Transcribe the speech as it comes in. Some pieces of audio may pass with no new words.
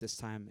this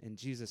time. In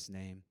Jesus'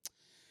 name,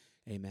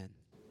 amen.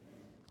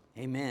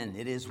 Amen.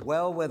 It is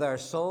well with our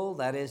soul.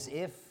 That is,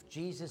 if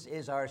Jesus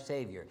is our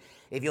Savior.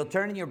 If you'll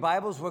turn in your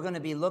Bibles, we're going to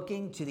be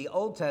looking to the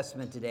Old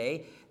Testament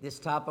today. This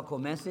topical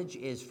message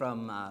is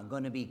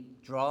going to be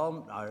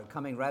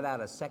coming right out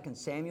of 2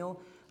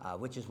 Samuel,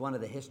 which is one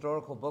of the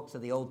historical books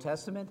of the Old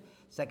Testament.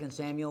 2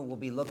 Samuel will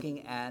be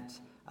looking at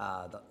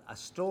a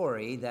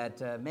story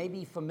that may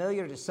be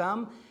familiar to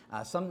some.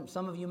 Some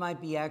of you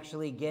might be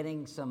actually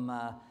getting some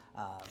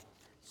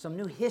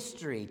new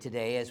history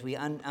today as we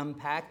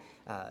unpack.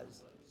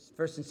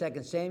 First and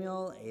Second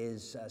Samuel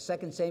is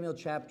 2 Samuel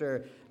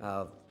chapter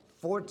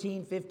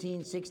 14,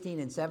 15, 16,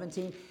 and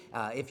 17.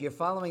 If you're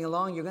following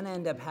along, you're going to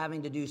end up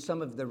having to do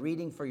some of the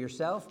reading for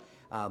yourself.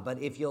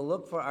 But if you'll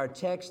look for our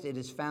text, it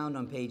is found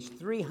on page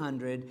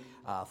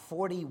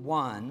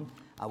 341.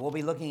 We'll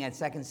be looking at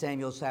 2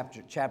 Samuel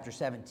chapter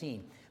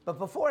 17. But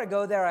before I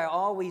go there, I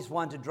always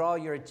want to draw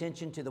your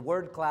attention to the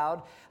word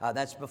cloud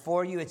that's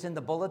before you. It's in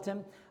the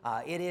bulletin.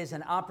 It is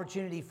an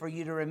opportunity for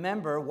you to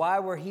remember why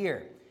we're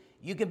here.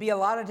 You could be a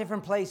lot of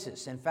different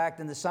places. In fact,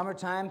 in the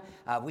summertime,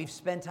 we've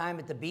spent time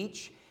at the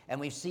beach, and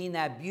we've seen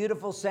that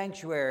beautiful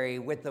sanctuary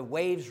with the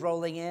waves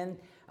rolling in.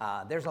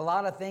 There's a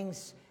lot of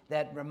things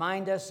that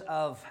remind us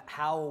of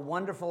how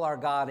wonderful our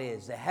God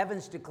is. The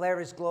heavens declare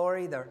His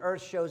glory. The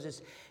earth shows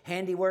His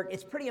handiwork.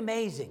 It's pretty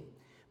amazing.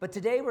 But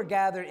today we're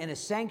gathered in a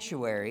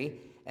sanctuary,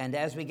 and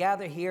as we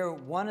gather here,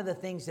 one of the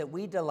things that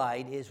we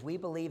delight is we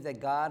believe that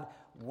God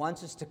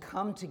wants us to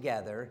come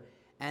together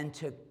and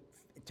to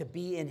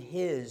be in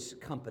His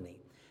company,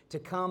 to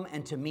come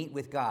and to meet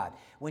with God.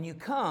 When you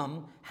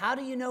come, how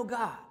do you know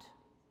God?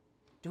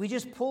 Do we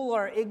just pull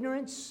our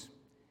ignorance?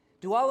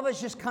 Do all of us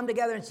just come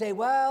together and say,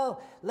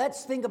 well,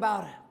 let's think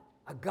about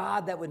a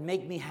God that would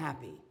make me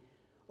happy,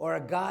 or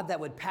a God that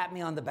would pat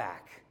me on the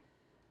back,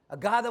 a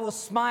God that will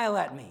smile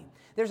at me?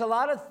 There's a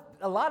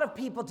lot of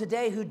people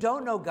today who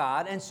don't know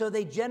God, and so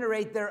they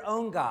generate their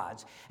own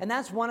gods. And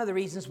that's one of the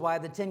reasons why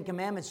the Ten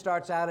Commandments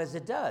starts out as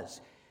it does.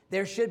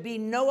 There should be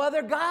no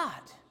other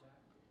God.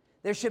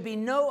 There should be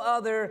no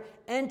other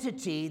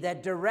entity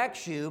that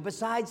directs you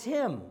besides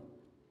Him.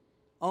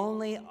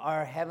 Only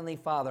our Heavenly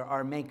Father,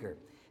 our Maker.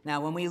 Now,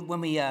 when we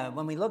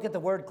look at the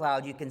word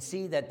cloud, you can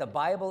see that the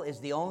Bible is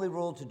the only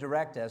rule to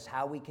direct us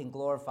how we can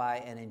glorify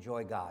and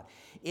enjoy God.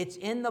 It's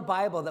in the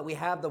Bible that we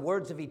have the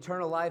words of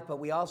eternal life, but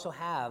we also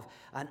have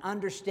an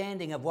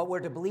understanding of what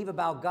we're to believe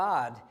about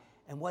God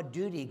and what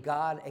duty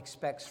God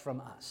expects from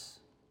us.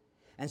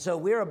 And so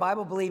we're a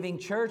Bible-believing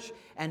church,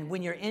 and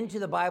when you're into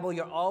the Bible,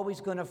 you're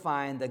always going to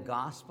find the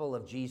gospel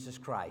of Jesus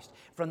Christ.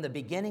 From the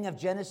beginning of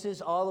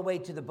Genesis all the way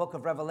to the book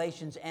of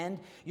Revelation's end,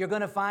 you're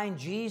going to find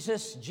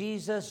Jesus,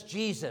 Jesus,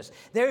 Jesus.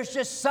 There's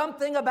just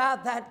something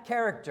about that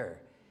character.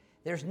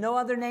 There's no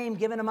other name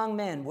given among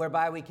men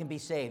whereby we can be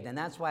saved, and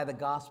that's why the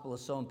gospel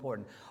is so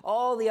important.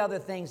 All the other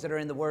things that are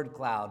in the word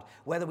cloud,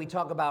 whether we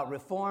talk about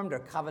reformed or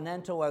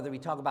covenantal, whether we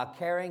talk about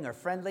caring or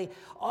friendly,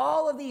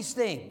 all of these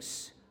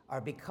things are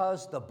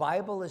because the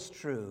Bible is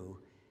true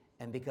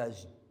and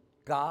because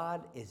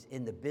God is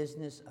in the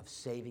business of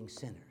saving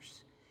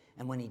sinners.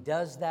 And when He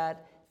does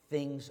that,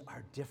 things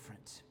are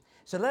different.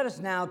 So let us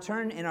now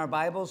turn in our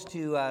Bibles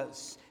to,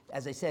 as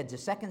I said, to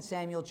 2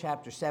 Samuel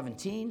chapter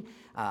 17.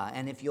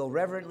 And if you'll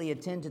reverently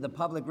attend to the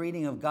public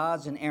reading of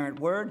God's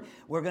inerrant word,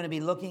 we're going to be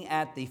looking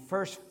at the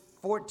first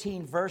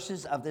 14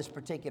 verses of this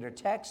particular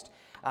text.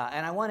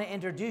 And I want to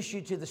introduce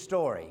you to the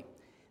story.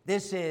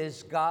 This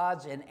is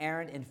God's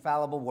inerrant,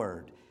 infallible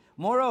word.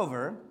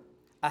 Moreover,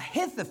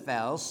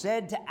 Ahithophel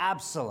said to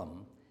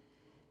Absalom,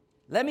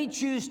 "Let me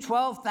choose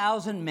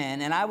 12,000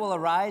 men, and I will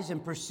arise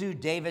and pursue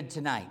David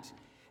tonight."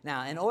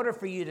 Now, in order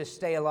for you to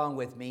stay along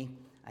with me,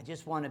 I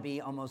just want to be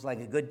almost like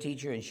a good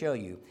teacher and show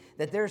you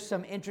that there's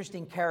some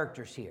interesting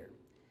characters here.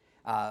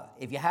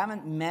 If you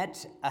haven't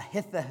met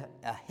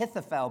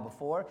Ahithophel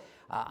before,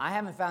 I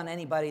haven't found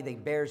anybody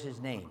that bears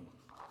his name.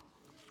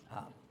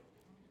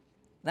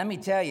 Let me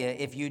tell you,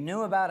 if you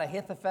knew about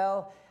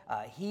Ahithophel,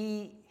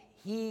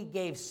 he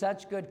gave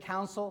such good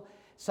counsel.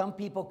 Some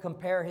people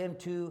compare him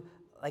to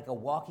like a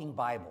walking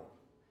Bible.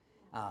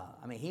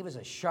 He was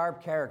a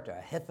sharp character,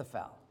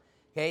 Ahithophel.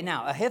 Okay,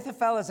 now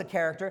Ahithophel is a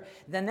character.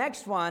 The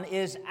next one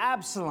is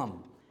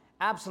Absalom.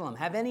 Absalom.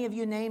 Have any of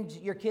you named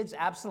your kids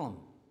Absalom?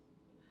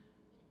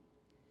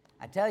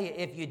 I tell you,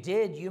 if you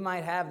did, you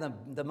might have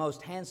the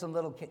most handsome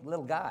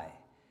little guy.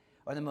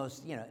 Or the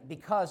most,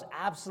 because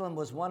Absalom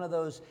was one of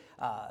those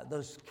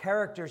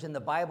characters in the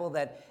Bible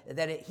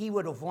that he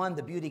would have won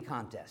the beauty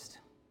contest.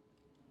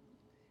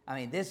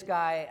 This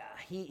guy,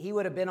 he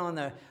would have been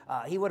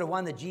he would have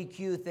won the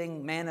GQ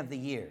thing, Man of the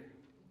Year.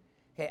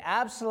 Okay,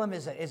 Absalom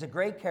is a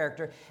great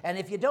character, and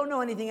if you don't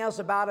know anything else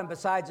about him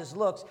besides his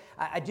looks,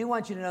 I do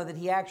want you to know that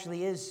he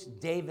actually is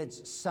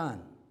David's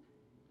son.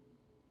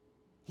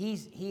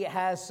 He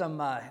has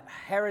some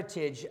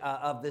heritage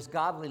of this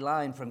godly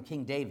line from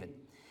King David.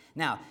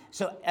 Now,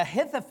 so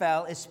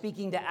Ahithophel is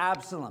speaking to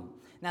Absalom.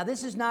 Now,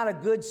 this is not a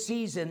good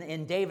season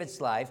in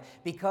David's life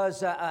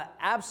because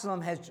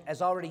Absalom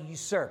has already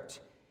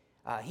usurped.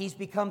 He's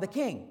become the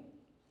king.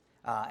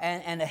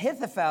 And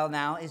Ahithophel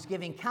now is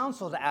giving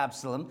counsel to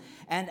Absalom.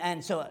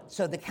 And so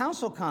the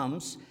counsel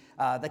comes.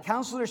 The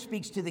counselor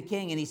speaks to the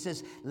king, and he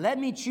says, let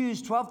me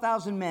choose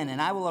 12,000 men,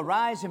 and I will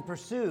arise and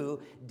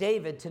pursue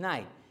David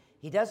tonight.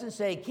 He doesn't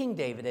say King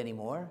David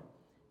anymore,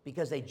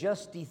 because they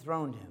just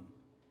dethroned him.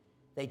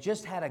 They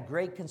just had a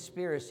great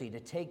conspiracy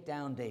to take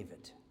down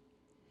David.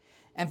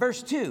 And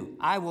verse 2,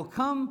 I will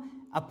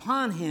come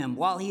upon him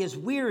while he is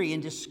weary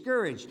and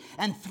discouraged,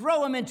 and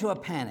throw him into a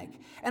panic.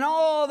 And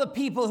all the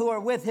people who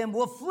are with him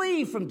will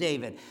flee from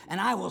David,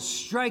 and I will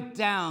strike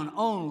down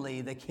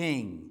only the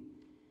king.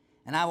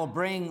 And I will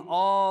bring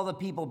all the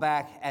people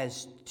back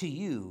as to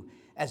you,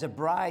 as a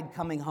bride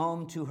coming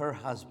home to her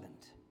husband.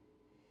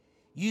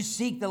 You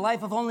seek the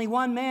life of only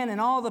one man,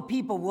 and all the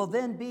people will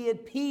then be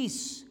at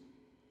peace.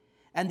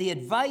 And the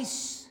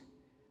advice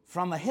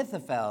from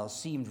Ahithophel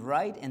seemed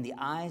right in the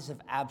eyes of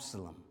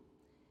Absalom,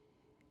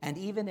 and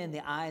even in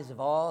the eyes of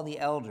all the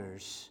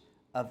elders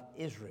of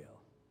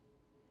Israel.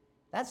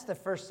 That's the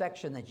first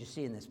section that you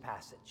see in this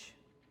passage.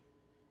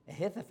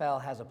 Ahithophel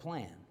has a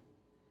plan.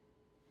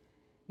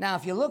 Now,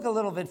 if you look a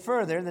little bit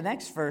further, the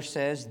next verse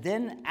says,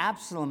 then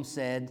Absalom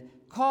said,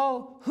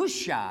 call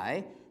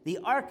Hushai the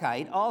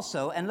Archite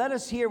also, and let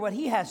us hear what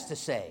he has to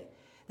say.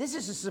 This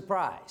is a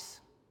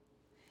surprise.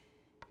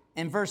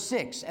 In verse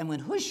 6, and when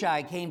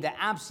Hushai came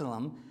to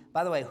Absalom,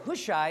 by the way,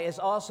 Hushai is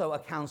also a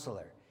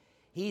counselor.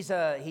 He's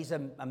a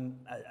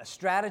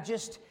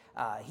strategist.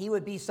 He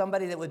would be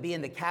somebody that would be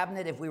in the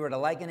cabinet if we were to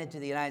liken it to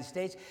the United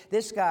States.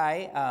 This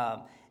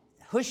guy,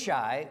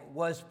 Hushai,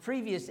 was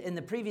in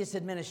the previous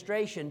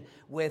administration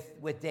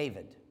with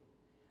David.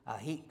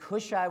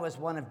 Hushai was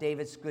one of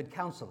David's good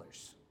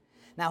counselors.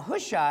 Now,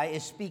 Hushai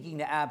is speaking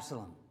to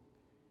Absalom.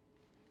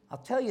 I'll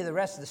tell you the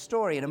rest of the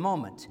story in a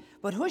moment.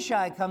 But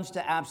Hushai comes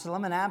to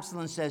Absalom, and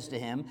Absalom says to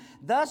him,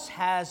 thus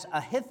has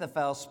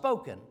Ahithophel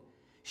spoken.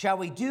 Shall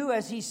we do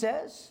as he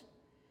says?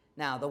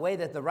 Now, the way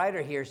that the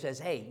writer here says,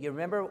 hey, you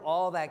remember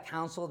all that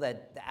counsel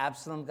that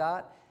Absalom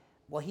got?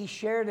 Well, he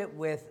shared it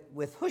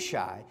with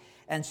Hushai.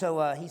 And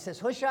so he says,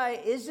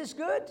 Hushai, is this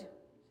good?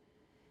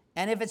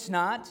 And if it's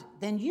not,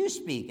 then you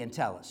speak and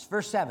tell us.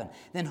 Verse 7,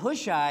 then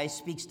Hushai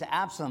speaks to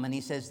Absalom, and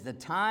he says,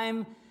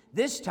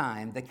 this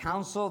time, the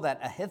counsel that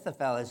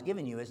Ahithophel has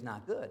given you is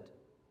not good.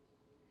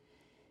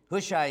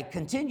 Hushai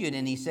continued,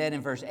 and he said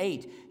in verse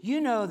 8, you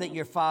know that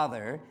your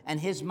father and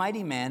his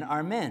mighty men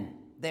are men.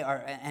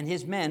 And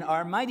his men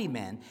are mighty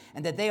men,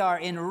 and that they are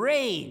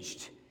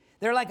enraged.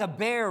 They're like a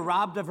bear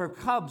robbed of her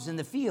cubs in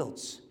the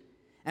fields.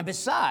 And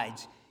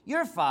besides,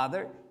 your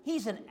father,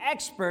 he's an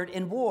expert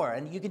in war.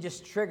 And you can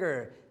just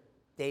trigger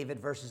David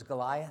versus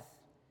Goliath.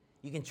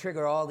 You can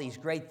trigger all these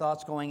great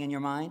thoughts going in your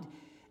mind.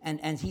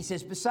 And he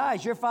says,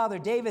 besides, your father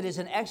David is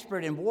an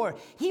expert in war.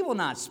 He will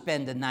not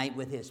spend a night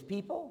with his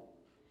people.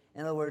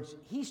 In other words,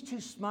 he's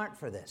too smart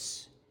for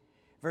this.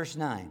 Verse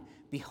 9,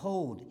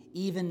 behold,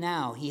 even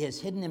now he has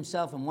hidden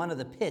himself in one of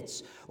the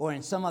pits or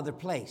in some other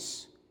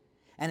place.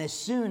 And as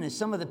soon as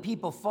some of the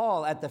people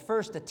fall at the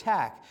first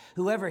attack,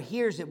 whoever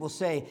hears it will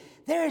say,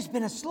 there has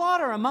been a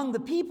slaughter among the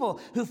people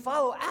who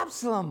follow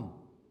Absalom.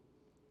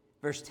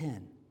 Verse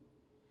 10,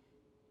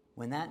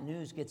 when that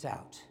news gets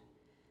out,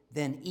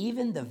 then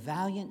even the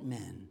valiant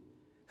men,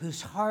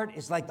 whose heart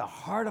is like the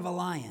heart of a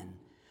lion,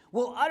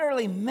 will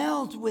utterly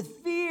melt with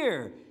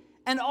fear.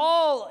 And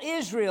all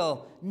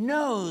Israel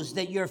knows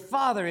that your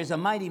father is a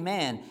mighty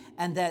man,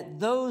 and that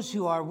those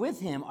who are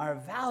with him are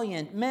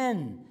valiant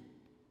men.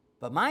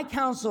 But my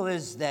counsel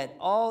is that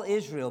all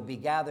Israel be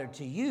gathered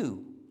to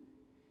you,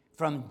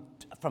 from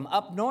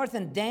up north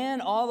in Dan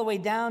all the way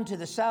down to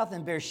the south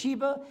in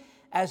Beersheba,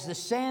 as the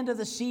sand of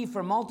the sea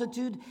for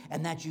multitude,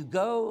 and that you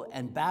go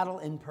and battle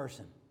in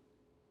person.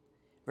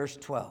 Verse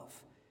 12,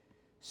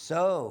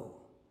 so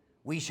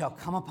we shall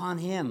come upon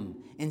him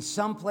in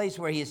some place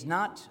where he is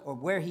not, or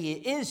where he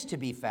is to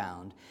be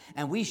found,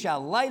 and we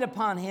shall light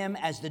upon him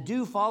as the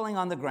dew falling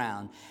on the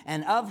ground,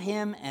 and of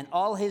him and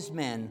all his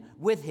men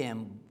with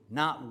him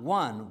not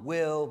one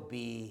will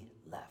be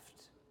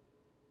left.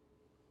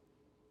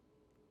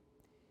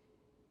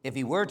 If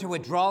he were to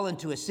withdraw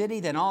into a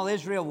city, then all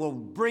Israel will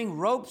bring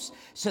ropes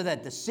to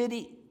that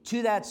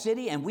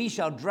city, and we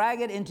shall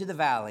drag it into the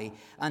valley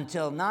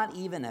until not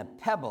even a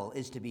pebble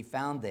is to be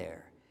found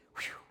there.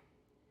 Whew.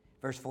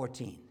 Verse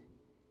 14,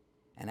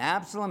 and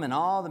Absalom and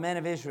all the men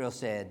of Israel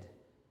said,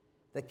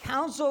 the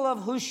counsel of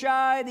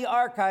Hushai the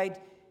Archite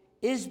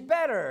is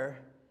better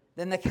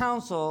than the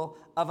counsel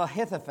of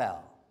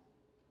Ahithophel.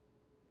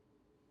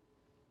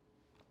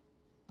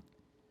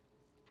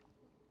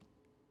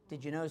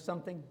 Did you know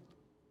something?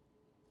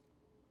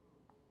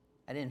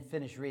 I didn't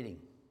finish reading.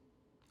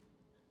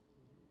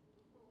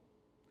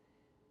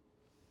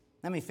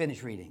 Let me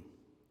finish reading.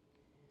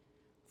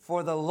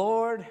 For the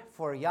Lord,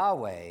 for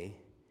Yahweh,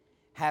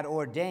 had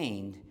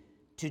ordained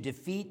to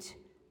defeat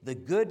the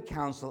good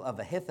counsel of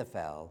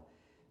Ahithophel,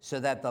 so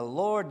that the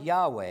Lord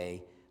Yahweh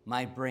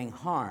might bring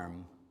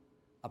harm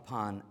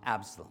upon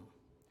Absalom.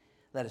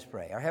 Let us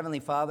pray. Our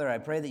Heavenly Father, I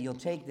pray that you'll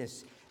take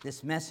this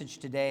message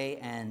today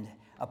and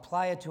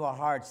apply it to our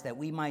hearts that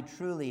we might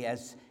truly,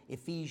 as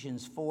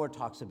Ephesians 4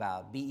 talks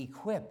about, be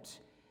equipped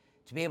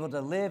to be able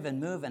to live and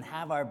move and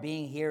have our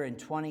being here in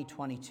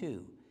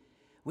 2022.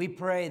 We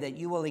pray that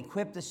you will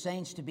equip the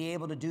saints to be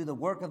able to do the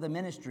work of the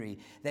ministry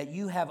that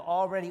you have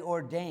already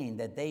ordained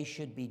that they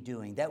should be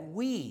doing, that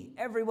we,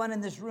 everyone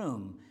in this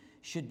room,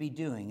 should be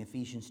doing,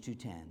 Ephesians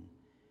 2:10.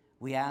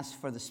 We ask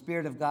for the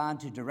Spirit of God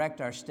to direct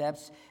our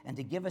steps and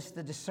to give us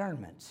the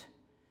discernment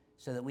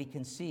so that we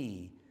can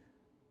see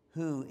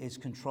who is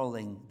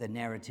controlling the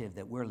narrative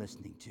that we're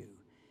listening to.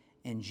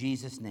 In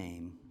Jesus'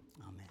 name,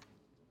 amen.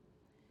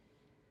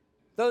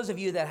 Those of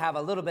you that have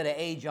a little bit of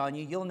age on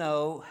you, you'll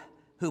know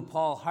who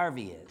Paul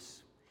Harvey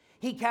is.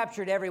 He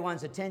captured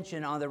everyone's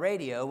attention on the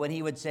radio when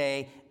he would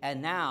say,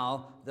 "And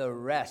now the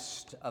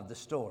rest of the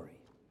story."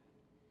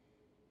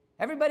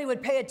 Everybody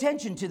would pay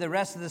attention to the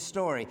rest of the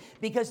story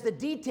because the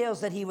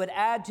details that he would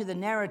add to the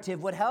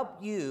narrative would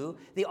help you,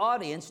 the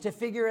audience, to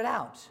figure it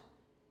out.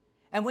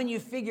 And when you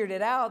figured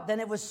it out, then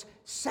it was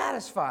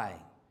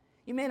satisfying.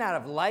 You may not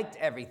have liked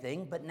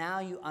everything, but now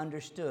you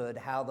understood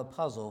how the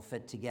puzzle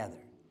fit together.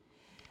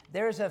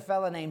 There's a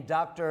fellow named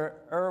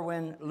Dr.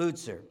 Erwin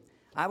Lutzer.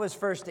 I was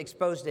first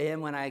exposed to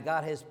him when I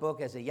got his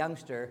book as a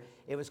youngster.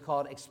 It was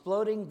called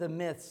Exploding the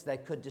Myths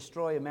That Could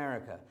Destroy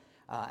America.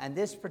 And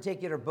this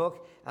particular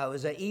book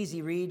was an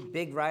easy read,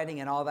 big writing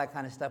and all that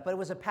kind of stuff. But it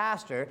was a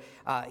pastor.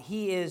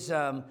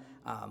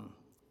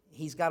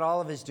 He's got all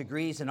of his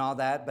degrees and all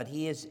that, but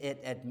he is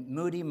at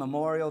Moody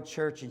Memorial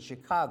Church in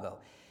Chicago.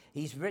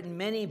 He's written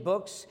many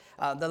books.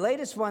 The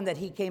latest one that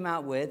he came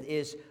out with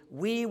is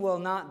We Will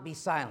Not Be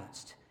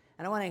Silenced.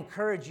 And I want to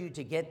encourage you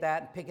to get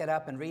that, pick it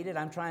up and read it.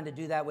 I'm trying to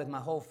do that with my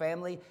whole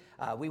family.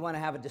 We want to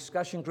have a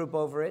discussion group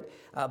over it.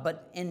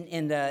 But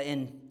in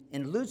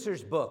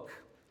Lutzer's book,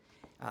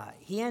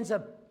 he ends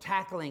up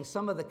tackling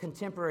some of the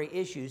contemporary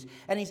issues,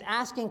 and he's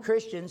asking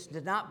Christians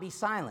to not be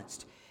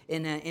silenced.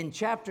 In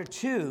chapter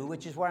 2,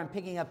 which is where I'm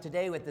picking up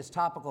today with this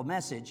topical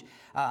message,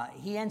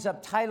 he ends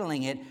up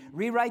titling it,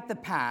 Rewrite the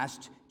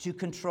Past to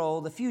Control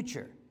the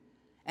Future.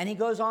 And he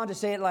goes on to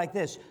say it like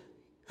this,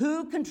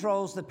 "Who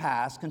controls the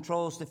past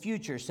controls the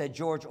future," said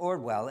George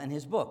Orwell in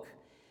his book.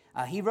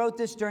 He wrote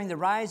this during the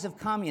rise of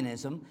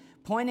communism,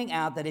 pointing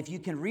out that if you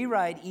can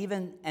rewrite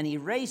even and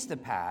erase the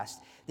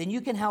past, then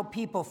you can help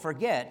people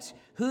forget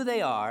who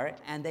they are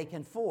and they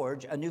can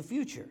forge a new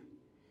future.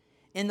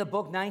 In the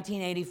book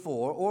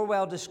 1984,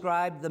 Orwell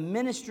described the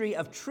ministry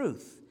of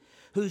truth,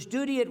 whose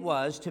duty it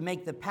was to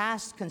make the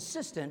past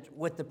consistent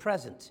with the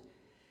present.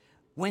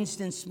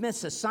 Winston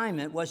Smith's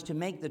assignment was to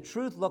make the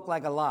truth look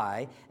like a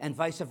lie and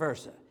vice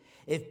versa.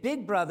 If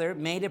Big Brother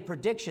made a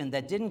prediction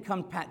that didn't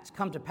come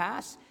to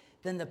pass,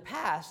 then the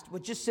past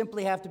would just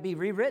simply have to be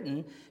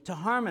rewritten to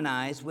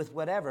harmonize with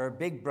whatever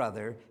Big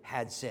Brother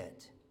had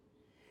said.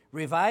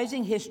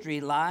 Revising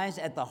history lies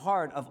at the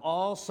heart of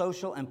all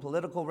social and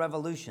political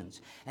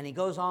revolutions. And he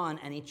goes on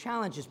and he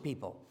challenges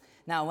people.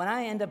 Now, when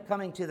I end up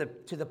coming to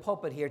the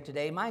pulpit here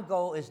today, my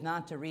goal is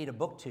not to read a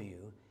book to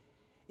you.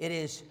 It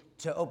is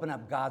to open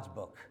up God's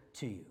book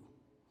to you.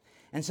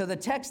 And so the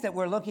text that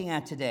we're looking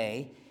at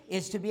today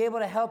is to be able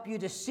to help you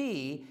to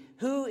see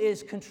who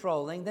is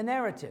controlling the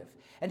narrative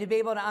and to be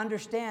able to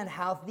understand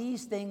how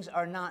these things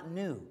are not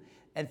new.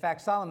 In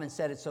fact, Solomon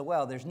said it so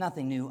well, there's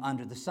nothing new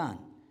under the sun.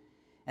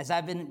 As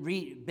I've been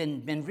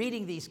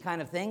reading these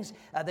kind of things,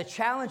 the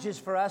challenge is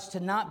for us to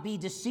not be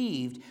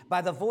deceived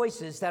by the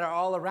voices that are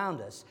all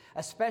around us,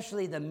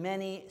 especially the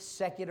many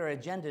secular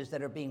agendas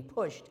that are being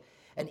pushed,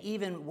 and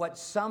even what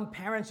some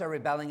parents are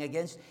rebelling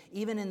against,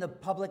 even in the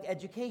public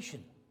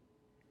education.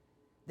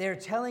 They're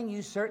telling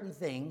you certain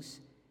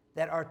things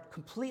that are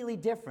completely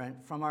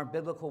different from our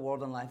biblical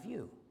world and life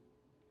view.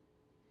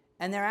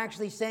 And they're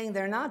actually saying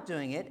they're not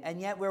doing it, and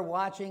yet we're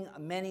watching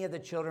many of the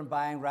children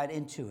buying right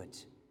into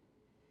it.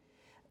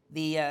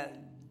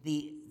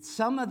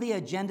 Some of the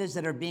agendas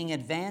that are being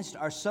advanced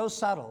are so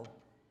subtle,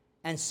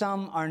 and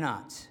some are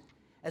not.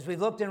 As we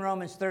looked in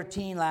Romans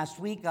 13 last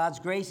week, God's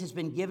grace has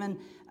been given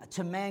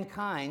to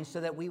mankind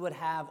so that we would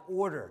have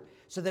order,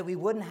 so that we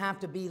wouldn't have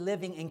to be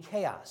living in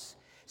chaos,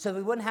 so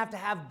we wouldn't have to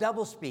have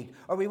doublespeak,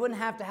 or we wouldn't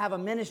have to have a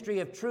ministry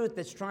of truth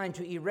that's trying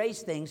to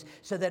erase things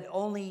so that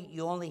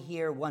you only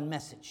hear one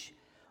message.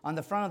 On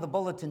the front of the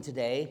bulletin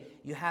today,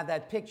 you have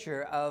that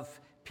picture of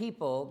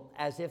people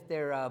as if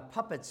they're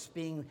puppets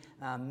being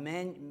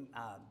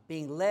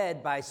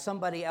led by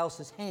somebody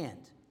else's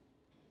hand.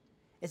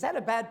 Is that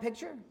a bad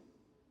picture?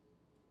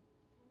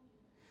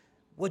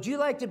 Would you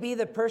like to be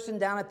the person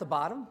down at the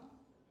bottom?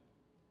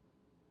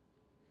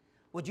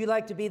 Would you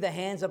like to be the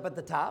hands up at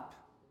the top?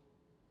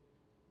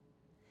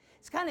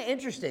 It's kind of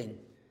interesting.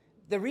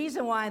 The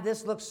reason why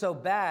this looks so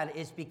bad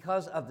is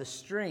because of the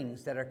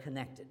strings that are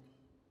connected.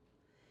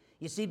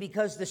 You see,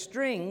 because the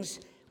strings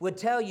would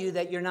tell you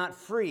that you're not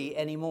free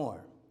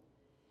anymore,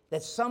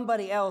 that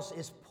somebody else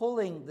is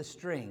pulling the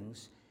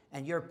strings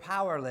and you're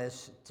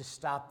powerless to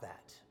stop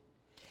that.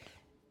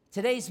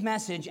 Today's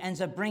message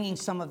ends up bringing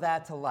some of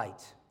that to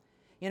light.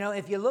 You know,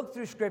 if you look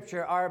through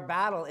Scripture, our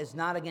battle is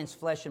not against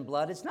flesh and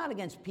blood. It's not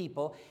against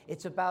people.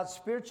 It's about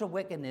spiritual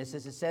wickedness,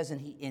 as it says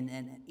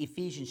in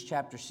Ephesians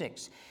chapter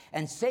 6.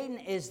 And Satan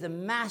is the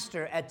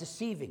master at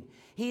deceiving.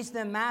 He's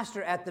the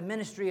master at the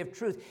ministry of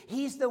truth.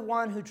 He's the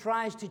one who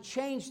tries to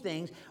change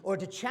things or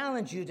to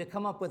challenge you to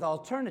come up with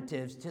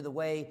alternatives to the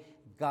way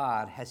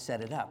God has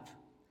set it up.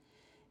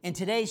 In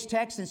today's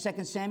text in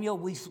 2 Samuel,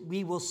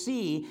 we will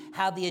see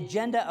how the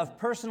agenda of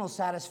personal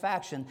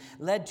satisfaction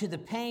led to the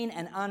pain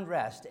and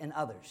unrest in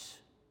others.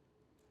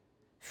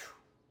 Whew.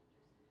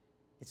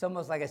 It's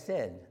almost like I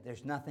said,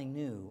 there's nothing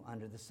new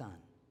under the sun.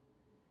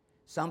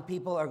 Some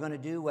people are going to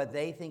do what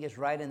they think is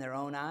right in their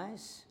own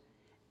eyes,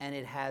 and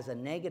it has a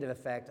negative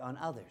effect on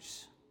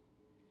others.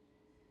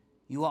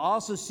 You will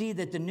also see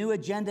that the new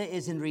agenda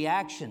is in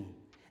reaction,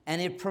 and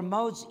it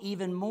promotes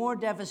even more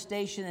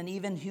devastation and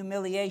even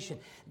humiliation.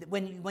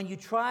 When you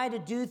try to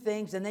do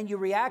things and then you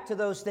react to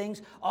those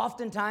things,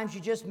 oftentimes you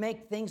just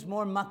make things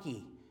more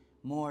mucky,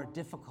 more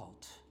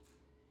difficult.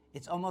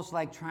 It's almost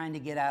like trying to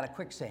get out of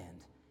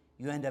quicksand.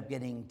 You end up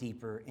getting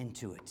deeper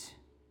into it.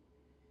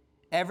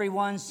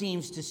 Everyone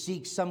seems to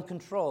seek some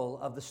control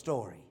of the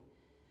story.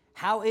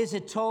 How is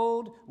it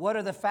told? What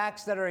are the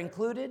facts that are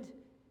included?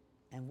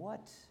 And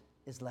what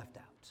is left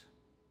out?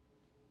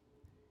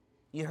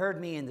 You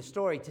heard me in the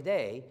story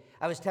today.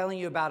 I was telling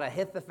you about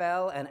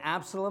Ahithophel and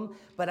Absalom,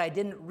 but I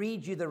didn't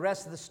read you the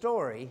rest of the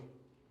story.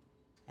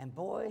 And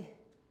boy,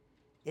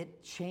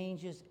 it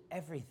changes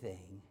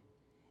everything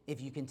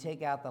if you can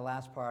take out the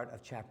last part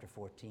of chapter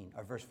 14,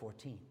 or verse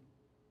 14.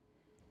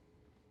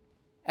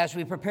 As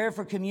we prepare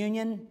for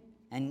communion,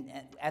 and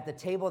at the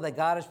table that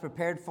God has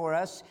prepared for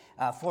us,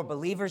 for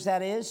believers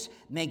that is,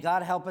 may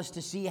God help us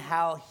to see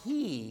how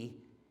He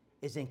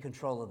is in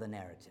control of the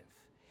narrative.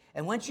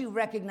 And once you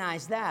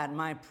recognize that,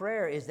 my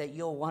prayer is that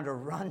you'll want to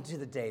run to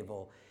the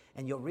table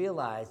and you'll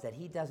realize that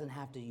He doesn't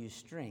have to use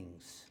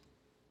strings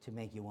to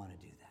make you want to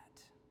do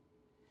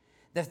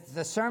that.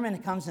 The sermon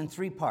comes in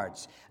three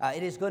parts.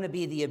 It is going to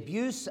be the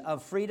abuse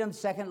of freedom.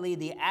 Secondly,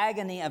 the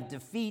agony of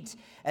defeat.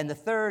 And the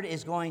third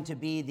is going to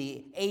be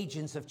the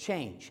agents of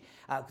change.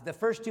 The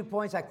first 2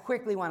 points I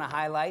quickly want to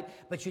highlight,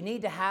 but you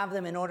need to have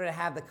them in order to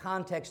have the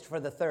context for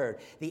the third.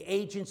 The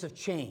agents of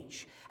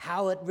change,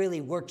 how it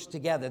really works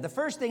together. The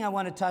first thing I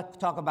want to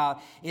talk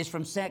about is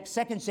from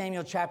 2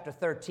 Samuel chapter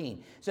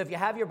 13. So if you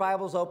have your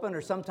Bibles open,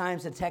 or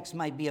sometimes the text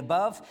might be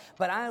above,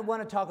 but I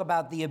want to talk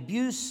about the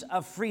abuse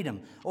of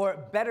freedom, or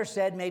better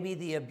said, maybe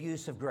the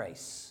abuse of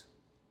grace.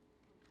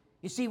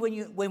 You see,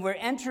 when we're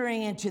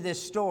entering into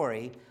this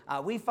story,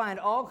 we find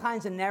all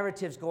kinds of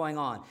narratives going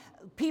on.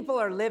 People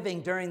are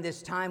living during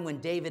this time when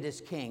David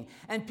is king,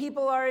 and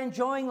people are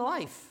enjoying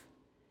life.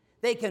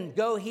 They can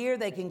go here,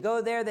 they can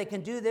go there, they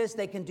can do this,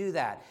 they can do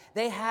that.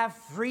 They have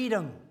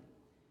freedom.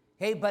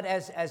 Okay, but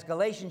as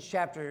Galatians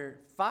chapter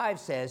 5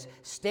 says,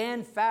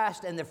 stand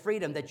fast in the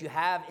freedom that you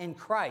have in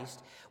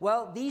Christ.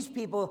 Well, these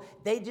people,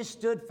 they just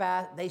stood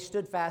fast. They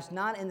stood fast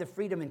not in the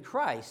freedom in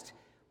Christ,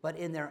 but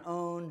in their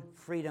own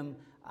freedom,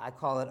 I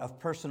call it, of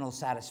personal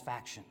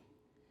satisfaction.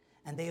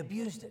 And they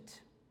abused it.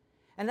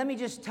 And let me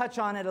just touch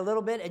on it a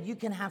little bit, and you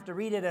can have to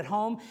read it at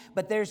home.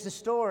 But there's the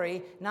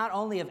story not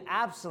only of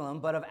Absalom,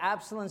 but of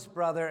Absalom's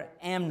brother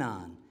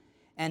Amnon.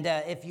 And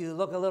if you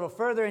look a little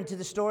further into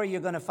the story,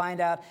 you're going to find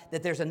out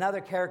that there's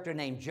another character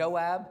named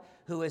Joab,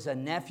 who is a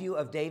nephew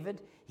of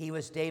David. He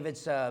was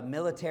David's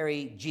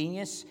military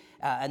genius.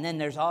 And then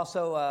there's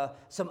also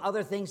some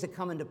other things that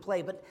come into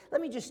play. But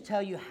let me just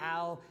tell you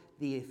how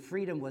the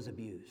freedom was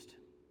abused.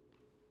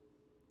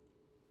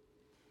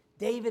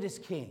 David is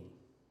king.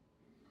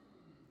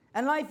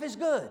 And life is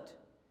good.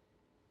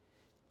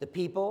 The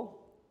people,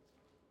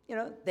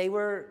 they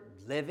were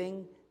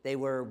living, they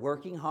were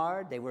working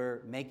hard, they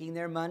were making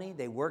their money,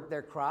 they worked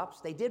their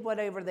crops, they did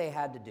whatever they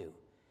had to do.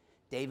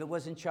 David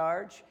was in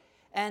charge,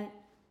 and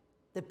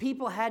the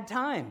people had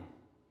time.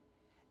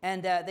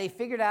 And they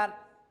figured out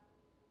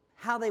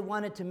how they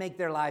wanted to make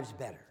their lives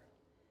better.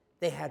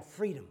 They had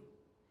freedom.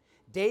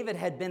 David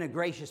had been a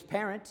gracious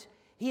parent.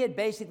 He had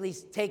basically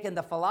taken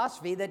the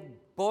philosophy that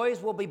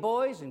boys will be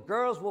boys and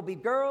girls will be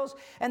girls,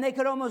 and they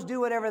could almost do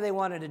whatever they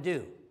wanted to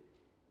do.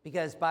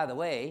 Because, by the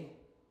way,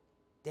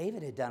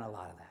 David had done a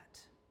lot of that.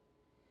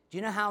 Do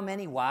you know how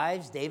many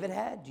wives David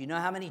had? Do you know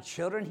how many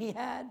children he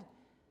had?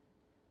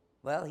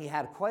 Well, he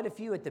had quite a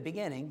few at the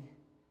beginning,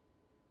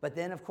 but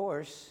then, of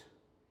course,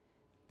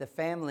 the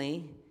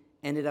family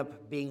ended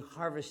up being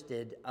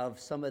harvested of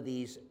some of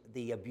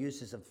the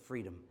abuses of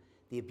freedom,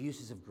 the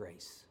abuses of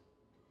grace.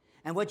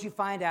 And what you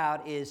find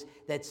out is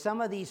that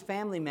some of these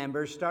family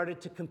members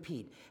started to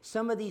compete.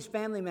 Some of these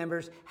family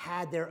members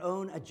had their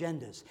own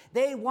agendas.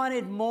 They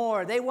wanted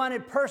more. They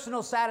wanted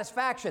personal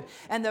satisfaction.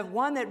 And the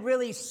one that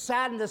really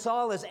saddened us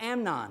all is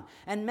Amnon.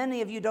 And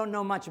many of you don't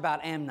know much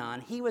about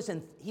Amnon. He was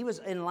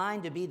in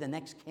line to be the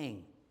next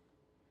king.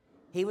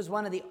 He was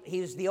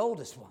the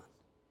oldest one.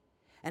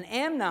 And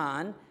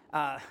Amnon,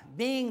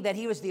 being that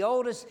he was the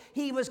oldest,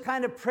 he was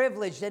kind of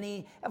privileged, and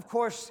he, of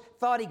course,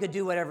 thought he could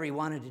do whatever he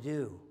wanted to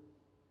do.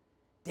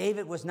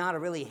 David was not a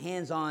really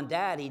hands-on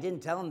dad. He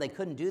didn't tell them they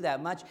couldn't do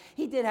that much.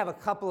 He did have a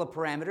couple of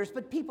parameters,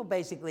 but people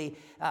basically,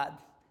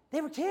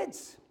 they were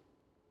kids.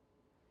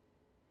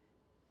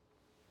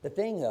 The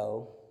thing,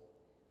 though,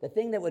 the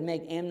thing that would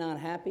make Amnon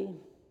happy,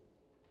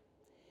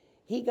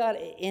 he got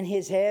in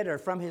his head or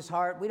from his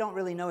heart, we don't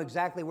really know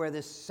exactly where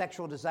this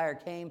sexual desire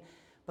came,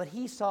 but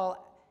he saw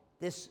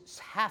this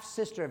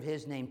half-sister of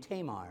his named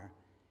Tamar,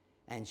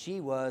 and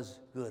she was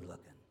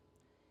good-looking.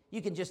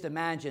 You can just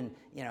imagine,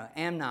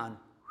 Amnon.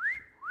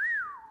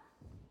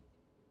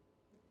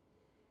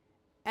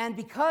 And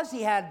because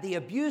he had the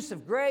abuse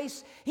of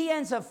grace, he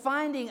ends up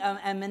finding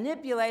and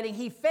manipulating.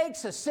 He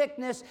fakes a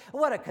sickness.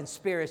 What a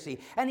conspiracy.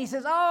 And he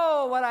says,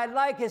 oh, what I'd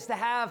like is to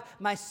have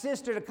my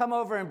sister to come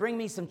over and bring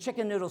me some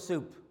chicken noodle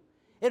soup.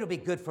 It'll be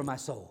good for my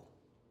soul.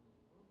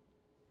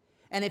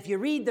 And if you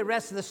read the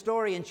rest of the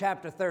story in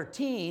chapter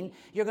 13,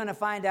 you're going to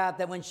find out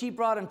that when she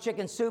brought him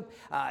chicken soup,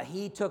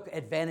 he took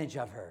advantage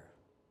of her.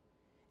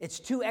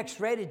 It's too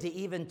X-rated to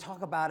even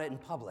talk about it in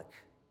public.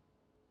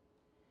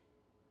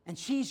 And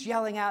she's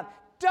yelling out,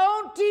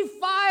 don't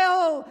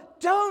defile,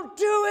 don't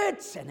do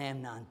it. And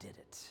Amnon did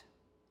it.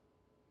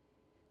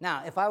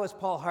 Now, if I was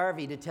Paul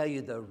Harvey to tell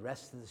you the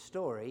rest of the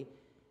story,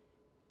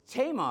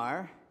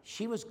 Tamar,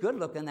 she was good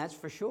looking, that's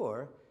for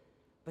sure,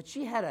 but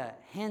she had a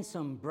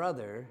handsome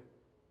brother.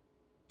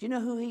 Do you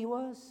know who he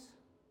was?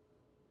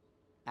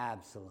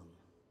 Absalom.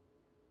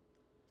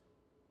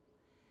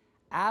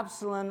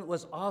 Absalom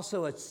was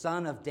also a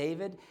son of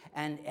David,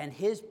 and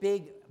his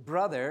big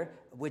brother,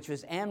 which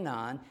was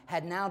Amnon,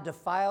 had now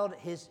defiled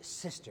his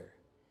sister.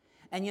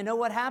 And you know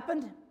what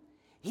happened?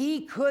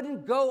 He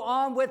couldn't go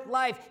on with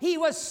life. He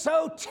was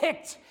so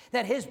ticked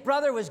that his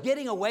brother was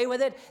getting away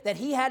with it that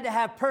he had to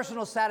have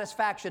personal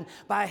satisfaction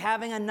by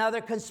having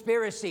another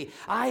conspiracy.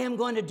 I am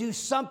going to do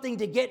something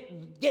to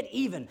get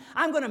even.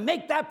 I'm going to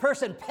make that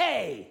person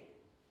pay.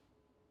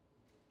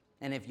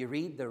 And if you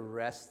read the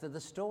rest of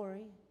the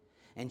story,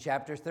 in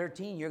chapter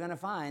 13, you're going to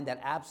find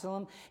that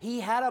Absalom, he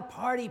had a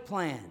party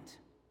planned.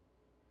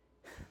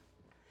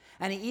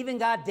 And he even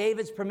got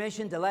David's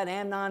permission to let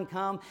Amnon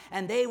come,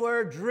 and they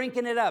were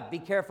drinking it up. Be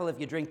careful if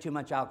you drink too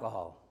much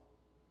alcohol.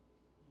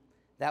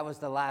 That was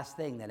the last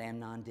thing that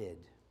Amnon did.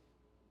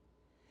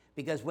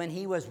 Because when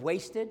he was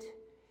wasted,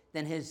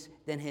 then his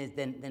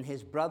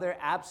brother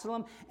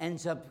Absalom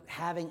ends up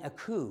having a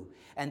coup,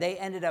 and they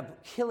ended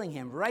up killing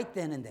him right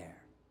then and there.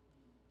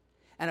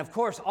 And of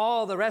course,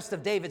 all the rest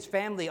of David's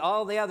family,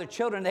 all the other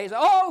children, they say,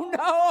 oh,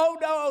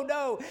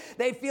 no.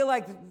 They feel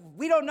like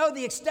we don't know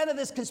the extent of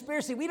this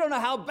conspiracy. We don't know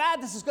how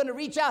bad this is going to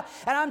reach out.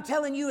 And I'm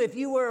telling you, if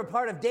you were a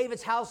part of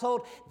David's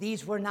household,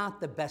 these were not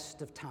the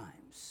best of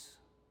times.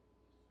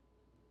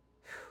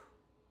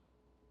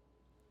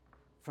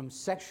 From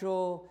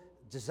sexual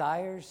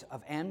desires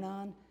of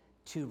Amnon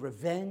to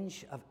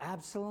revenge of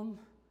Absalom,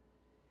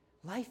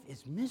 life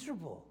is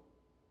miserable.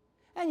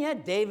 And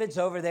yet David's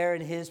over there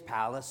in his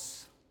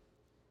palace.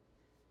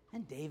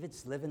 And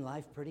David's living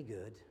life pretty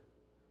good.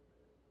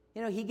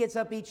 He gets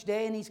up each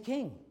day and he's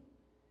king.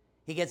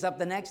 He gets up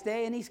the next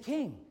day and he's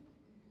king.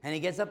 And he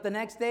gets up the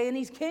next day and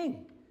he's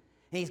king.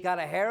 He's got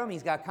a harem,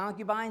 he's got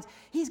concubines,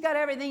 he's got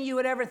everything you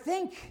would ever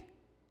think.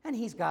 And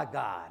he's got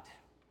God.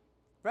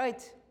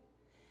 Right?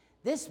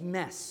 This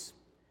mess,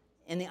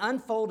 in the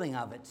unfolding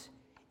of it,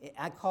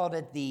 I called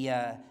it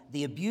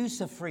the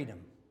abuse of freedom,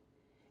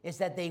 is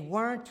that they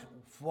weren't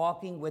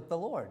walking with the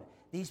Lord.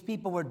 These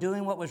people were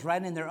doing what was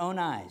right in their own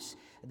eyes.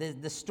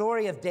 The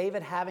story of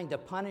David having to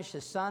punish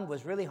his son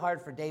was really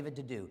hard for David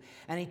to do.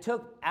 And he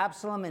took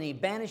Absalom and he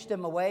banished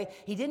him away.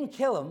 He didn't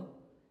kill him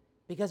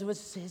because it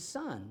was his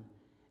son.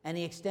 And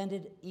he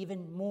extended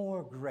even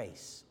more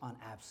grace on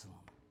Absalom,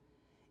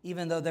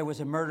 even though there was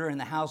a murder in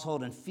the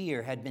household and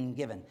fear had been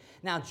given.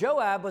 Now,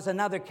 Joab was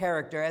another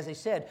character, as I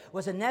said,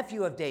 was a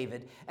nephew of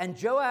David. And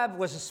Joab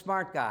was a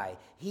smart guy.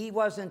 He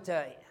wasn't,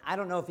 I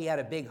don't know if he had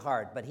a big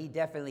heart, but he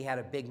definitely had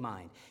a big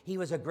mind. He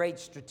was a great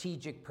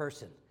strategic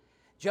person.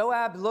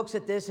 Joab looks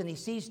at this and he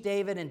sees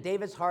David, and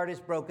David's heart is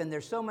broken.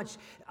 There's so much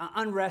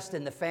unrest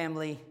in the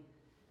family.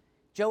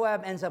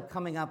 Joab ends up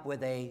coming up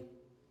with a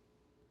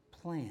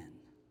plan.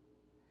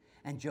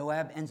 And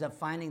Joab ends up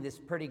finding this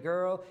pretty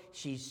girl.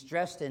 She's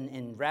dressed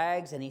in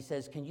rags, and he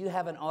says, can you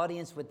have an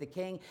audience with the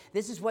king?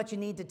 This is what you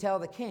need to tell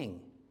the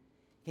king.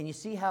 Can you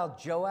see how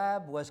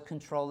Joab was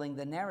controlling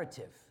the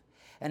narrative?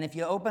 And if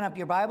you open up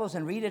your Bibles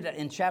and read it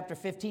in chapter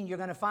 15, you're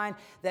going to find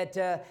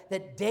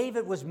that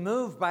David was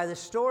moved by the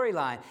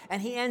storyline,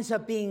 and he ends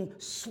up being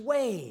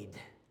swayed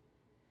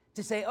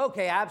to say,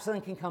 okay,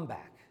 Absalom can come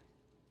back.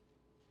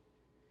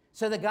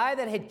 So the guy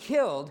that had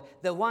killed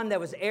the one that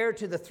was heir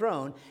to the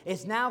throne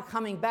is now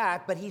coming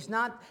back, but he's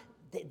not,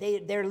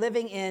 they're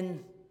living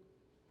in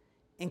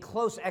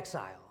close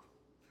exile.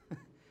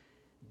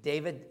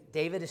 David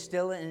is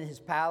still in his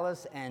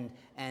palace, and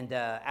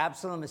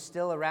Absalom is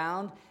still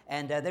around,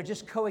 and they're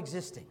just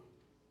coexisting.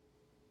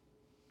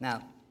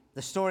 Now,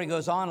 the story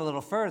goes on a little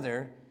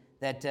further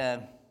that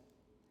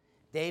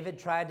David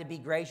tried to be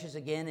gracious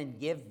again and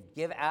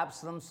give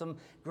Absalom some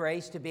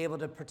grace to be able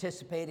to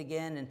participate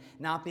again and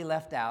not be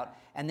left out.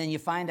 And then you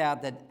find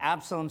out that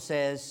Absalom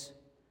says,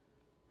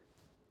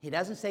 he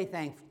doesn't say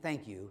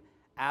thank you.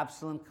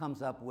 Absalom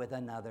comes up with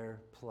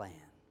another plan.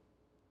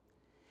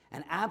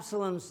 And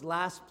Absalom's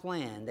last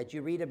plan that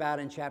you read about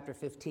in chapter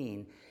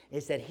 15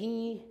 is that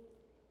he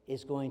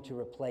is going to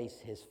replace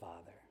his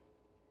father.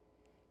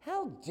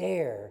 How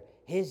dare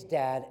his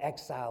dad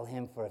exile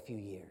him for a few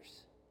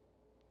years?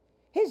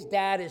 His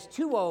dad is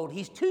too old.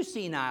 He's too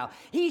senile.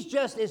 He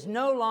just is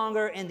no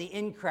longer in the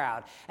in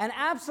crowd. And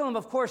Absalom,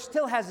 of course,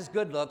 still has his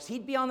good looks.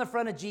 He'd be on the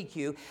front of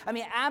GQ. I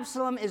mean,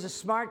 Absalom is a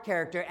smart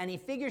character, and he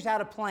figures out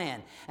a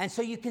plan. And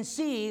so you can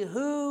see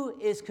who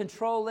is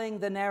controlling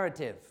the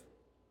narrative.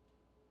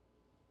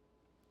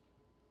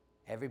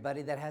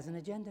 Everybody that has an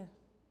agenda.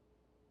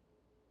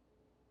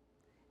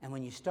 And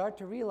when you start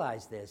to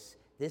realize this,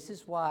 this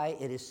is why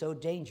it is so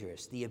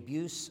dangerous, the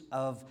abuse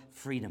of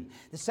freedom.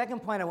 The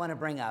second point I want to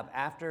bring up,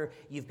 after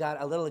you've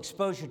got a little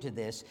exposure to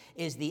this,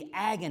 is the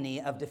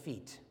agony of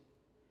defeat.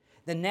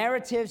 The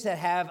narratives that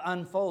have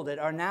unfolded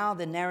are now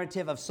the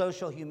narrative of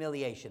social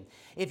humiliation.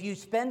 If you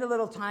spend a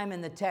little time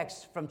in the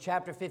text from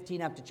chapter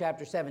 15 up to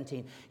chapter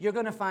 17, you're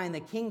going to find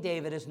that King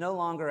David is no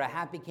longer a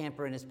happy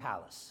camper in his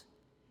palace.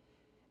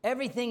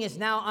 Everything is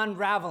now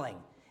unraveling.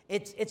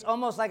 It's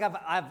almost like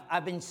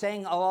I've been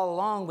saying all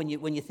along, when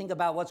you think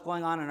about what's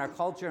going on in our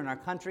culture, in our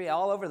country,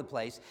 all over the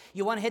place,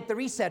 you want to hit the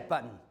reset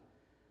button.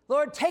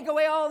 Lord, take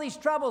away all these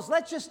troubles.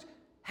 Let's just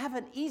have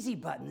an easy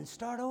button and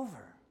start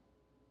over.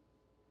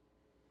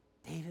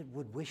 David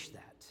would wish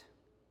that.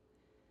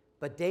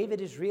 But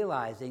David is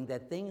realizing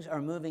that things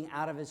are moving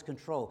out of his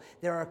control.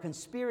 There are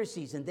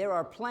conspiracies and there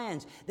are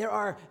plans. There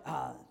are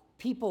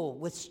people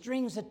with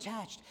strings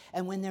attached,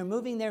 and when they're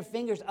moving their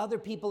fingers, other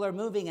people are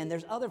moving, and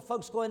there's other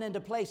folks going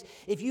into place.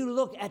 If you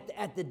look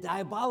at the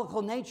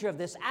diabolical nature of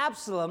this,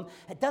 Absalom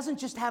doesn't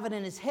just have it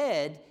in his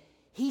head,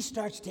 he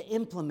starts to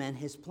implement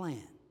his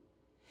plan.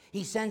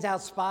 He sends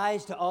out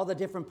spies to all the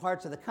different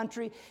parts of the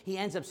country. He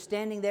ends up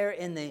standing there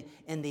in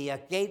the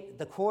gate,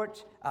 the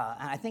court,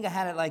 and I think I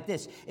had it like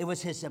this. It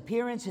was his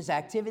appearance, his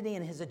activity,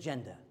 and his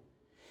agenda.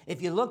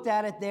 If you looked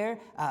at it there,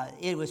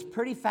 it was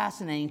pretty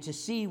fascinating to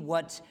see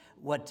what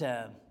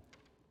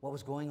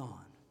was going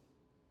on.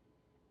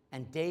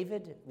 And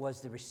David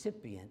was the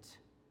recipient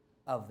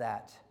of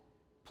that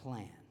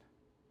plan.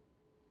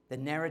 The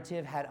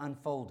narrative had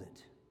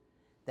unfolded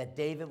that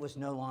David was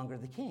no longer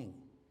the king.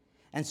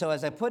 And so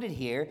as I put it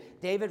here,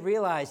 David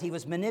realized he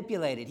was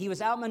manipulated. He was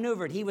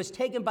outmaneuvered. He was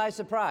taken by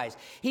surprise.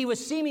 He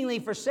was seemingly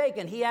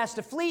forsaken. He has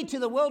to flee to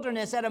the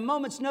wilderness at a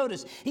moment's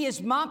notice. He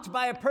is mocked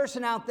by a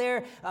person out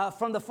there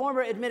from the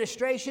former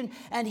administration,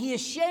 and he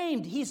is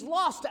shamed. He's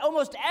lost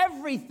almost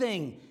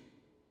everything.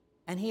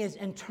 And he is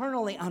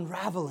internally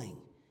unraveling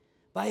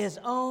by his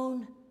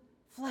own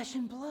flesh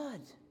and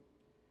blood.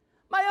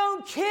 My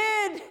own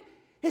kid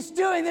is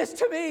doing this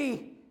to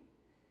me.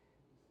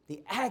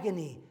 The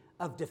agony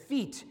of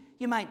defeat.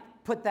 You might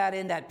put that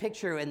in that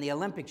picture in the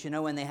Olympics,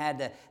 when they had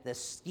the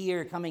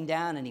skier coming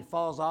down and he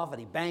falls off and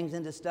he bangs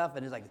into stuff,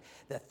 and it's like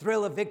the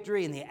thrill of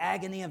victory and the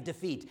agony of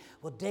defeat.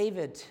 Well,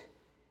 David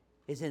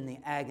is in the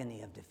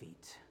agony of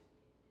defeat.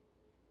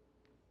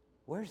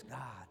 Where's God?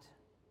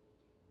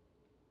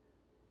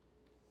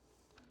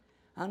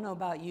 I don't know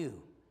about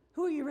you.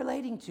 Who are you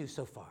relating to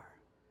so far?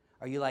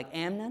 Are you like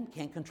Amnon,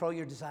 can't control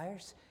your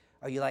desires?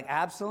 Are you like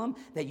Absalom,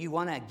 that you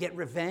want to get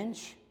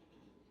revenge?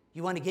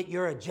 You want to get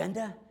your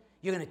agenda?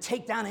 You're going to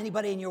take down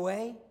anybody in your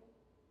way?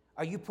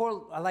 Are you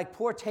like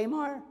poor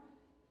Tamar?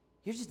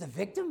 You're just a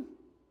victim?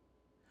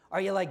 Are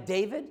you like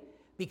David?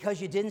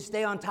 Because you didn't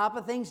stay on top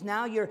of things,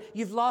 now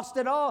you've lost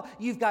it all.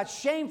 You've got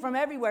shame from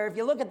everywhere. If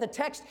you look at the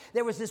text,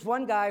 there was this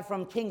one guy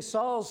from King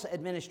Saul's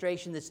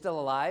administration that's still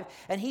alive,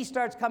 and he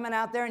starts coming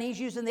out there, and he's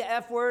using the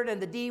F word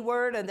and the D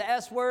word and the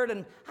S word,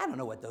 and I don't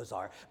know what those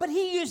are. But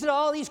he uses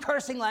all these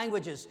cursing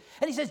languages.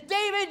 And he says,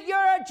 David, you're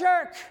a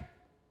jerk.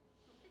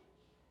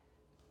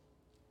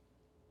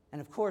 And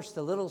of course,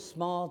 the little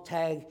small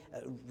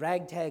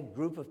ragtag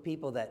group of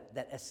people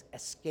that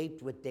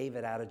escaped with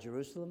David out of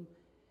Jerusalem,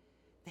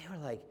 they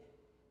were like,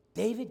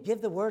 David,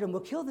 give the word and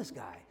we'll kill this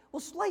guy. We'll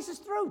slice his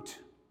throat.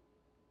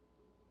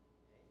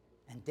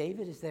 And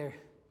David is there.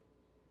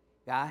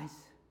 Guys,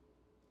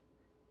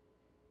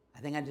 I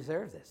think I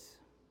deserve this.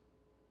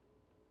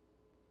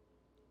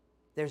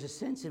 There's a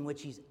sense in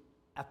which he's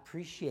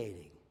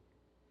appreciating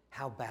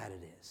how bad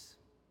it is.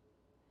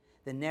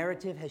 The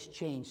narrative has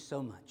changed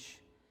so much.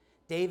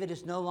 David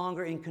is no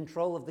longer in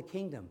control of the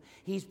kingdom.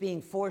 He's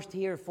being forced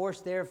here,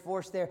 forced there,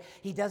 forced there.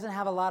 He doesn't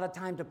have a lot of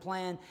time to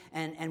plan.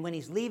 And when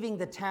he's leaving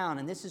the town,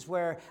 and this is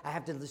where I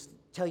have to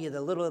tell you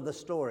the little of the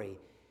story.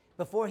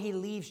 Before he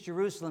leaves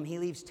Jerusalem, he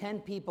leaves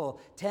 10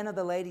 people, 10 of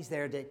the ladies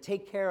there to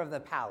take care of the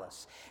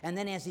palace. And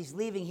then as he's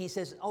leaving, he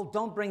says,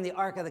 don't bring the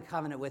Ark of the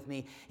Covenant with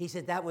me. He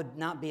said, that would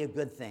not be a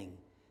good thing.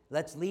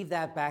 Let's leave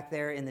that back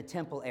there in the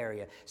temple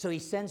area. So he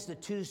sends the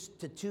two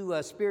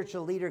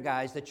spiritual leader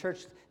guys,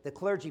 the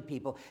clergy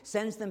people,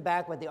 sends them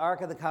back with the Ark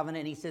of the Covenant,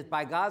 and he says,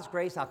 by God's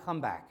grace, I'll come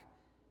back.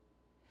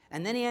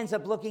 And then he ends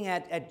up looking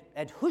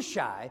at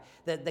Hushai,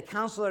 the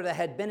counselor that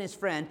had been his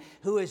friend,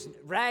 who is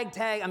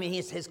ragtag. I mean,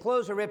 his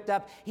clothes are ripped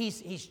up.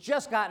 He's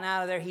just gotten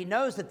out of there. He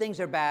knows that things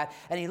are bad.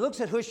 And he looks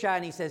at Hushai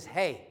and he says,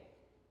 hey,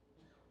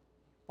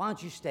 why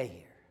don't you stay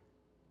here?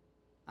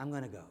 I'm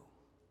going to go.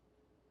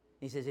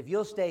 He says, if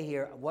you'll stay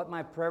here, what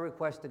my prayer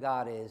request to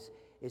God is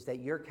that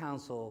your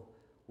counsel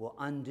will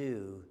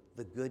undo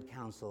the good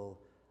counsel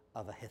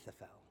of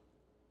Ahithophel.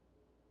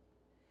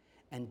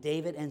 And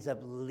David ends up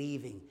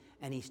leaving,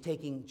 and he's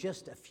taking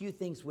just a few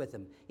things with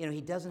him. You know,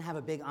 he doesn't have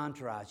a big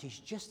entourage. He's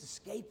just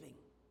escaping.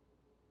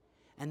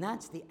 And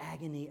that's the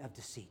agony of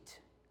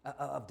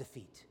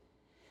defeat.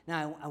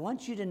 Now, I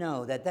want you to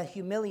know that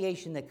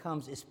humiliation that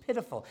comes is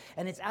pitiful,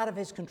 and it's out of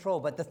his control.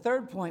 But the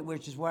third point,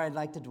 which is where I'd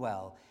like to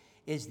dwell,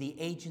 is the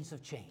agents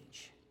of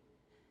change.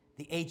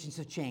 The agents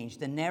of change.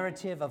 The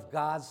narrative of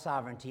God's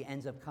sovereignty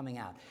ends up coming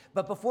out.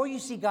 But before you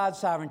see God's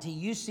sovereignty,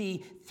 you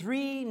see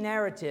three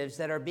narratives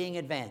that are being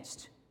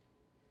advanced.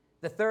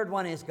 The third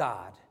one is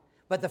God.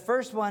 But the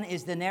first one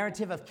is the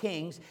narrative of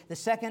kings. The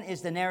second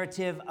is the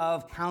narrative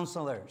of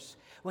counselors.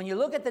 When you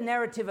look at the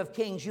narrative of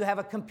kings, you have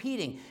a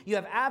competing. You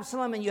have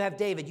Absalom and you have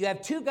David. You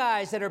have two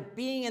guys that are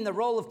being in the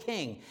role of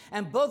king.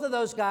 And both of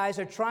those guys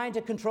are trying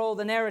to control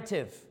the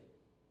narrative.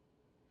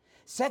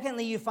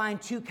 Secondly, you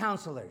find two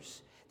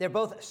counselors. They're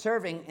both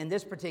serving, in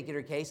this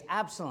particular case,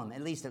 Absalom.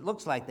 At least it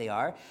looks like they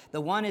are.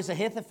 The one is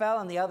Ahithophel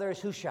and the other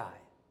is Hushai.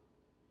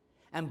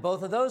 And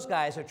both of those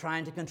guys are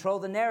trying to control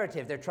the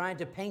narrative. They're trying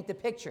to paint the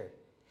picture.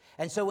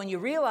 And so when you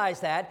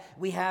realize that,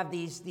 we have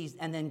these,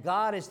 and then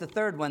God is the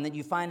third one that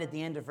you find at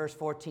the end of verse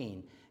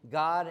 14.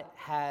 God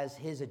has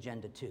his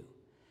agenda too.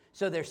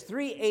 So there's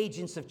three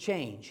agents of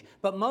change,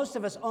 but most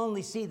of us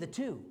only see the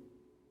two.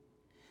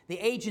 The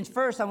agents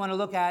first I want to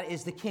look at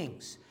is the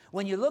kings.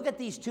 When you look at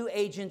these two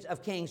agents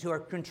of kings who are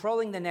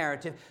controlling the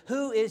narrative,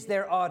 who is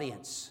their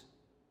audience?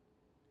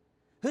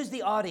 Who's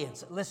the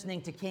audience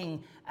listening to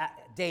King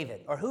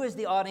David? Or who is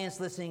the audience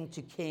listening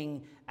to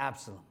King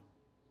Absalom?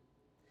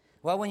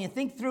 Well, when you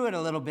think through it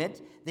a little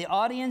bit, the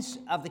audience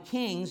of the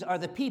kings are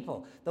the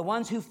people, the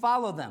ones who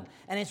follow them.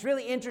 And it's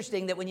really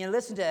interesting that when you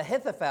listen to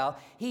Ahithophel,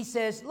 he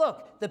says,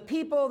 look, the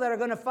people that are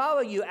going to follow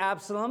you,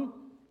 Absalom,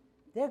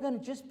 they're going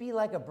to just be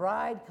like a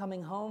bride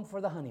coming home for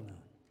the honeymoon.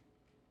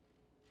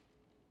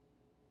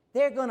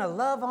 They're going to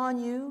love on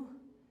you.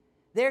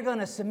 They're going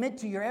to submit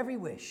to your every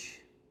wish.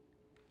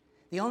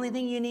 The only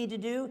thing you need to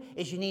do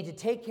is you need to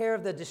take care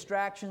of the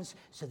distractions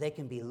so they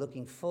can be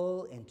looking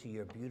full into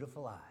your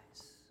beautiful eyes.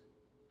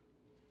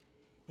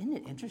 Isn't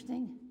it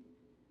interesting?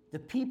 The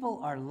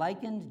people are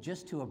likened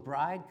just to a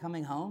bride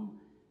coming home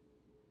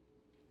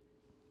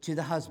to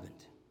the husband.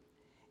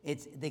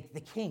 It's the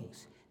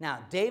kings. Now,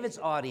 David's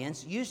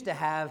audience used to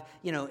have,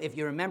 if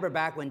you remember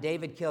back when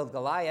David killed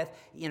Goliath,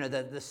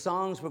 the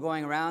songs were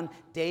going around.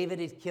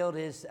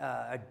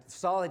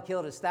 Saul had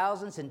killed his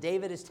thousands, and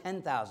David his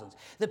 10,000s.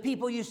 The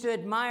people used to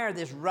admire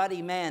this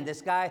ruddy man,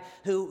 this guy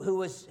who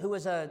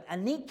was a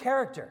neat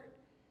character.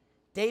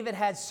 David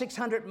had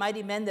 600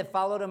 mighty men that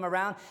followed him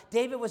around.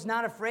 David was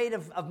not afraid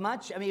of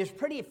much. I mean, it was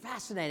pretty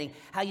fascinating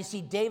how you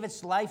see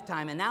David's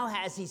lifetime. And now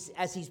as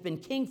he's been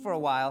king for a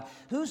while,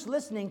 who's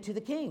listening to the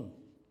king?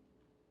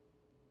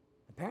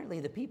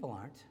 Apparently the people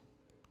aren't.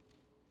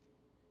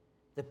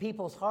 The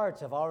people's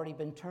hearts have already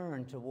been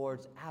turned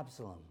towards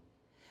Absalom.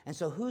 And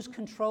so who's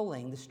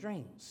controlling the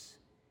strings?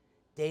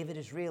 David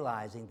is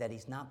realizing that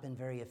he's not been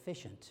very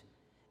efficient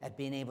at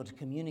being able to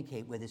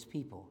communicate with his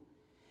people.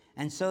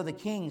 And so the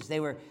kings,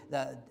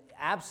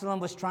 Absalom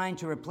was trying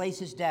to replace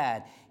his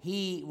dad.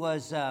 He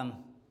was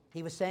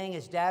saying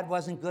his dad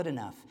wasn't good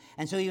enough.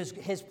 And so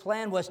his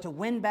plan was to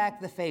win back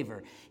the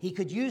favor. He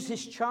could use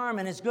his charm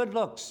and his good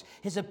looks,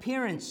 his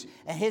appearance,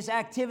 and his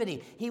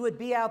activity. He would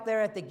be out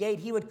there at the gate.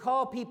 He would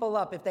call people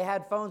up if they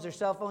had phones or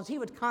cell phones. He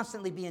would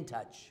constantly be in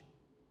touch.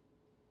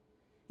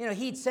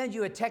 He'd send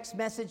you a text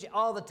message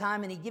all the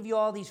time, and he'd give you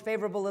all these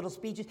favorable little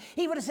speeches.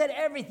 He would have said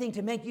everything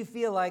to make you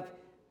feel like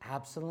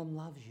Absalom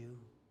loves you.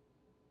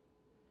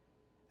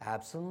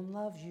 Absalom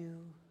loves you.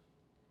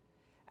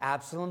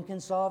 Absalom can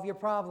solve your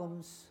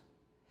problems.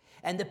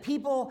 And the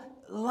people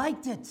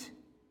liked it.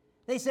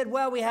 They said,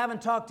 well, we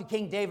haven't talked to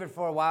King David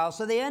for a while,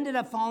 so they ended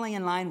up falling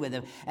in line with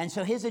him. And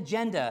so his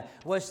agenda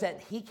was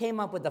that he came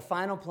up with the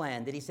final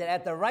plan, that he said,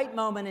 at the right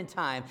moment in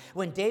time,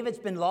 when David's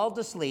been lulled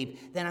to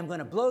sleep, then I'm going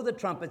to blow the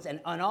trumpets, and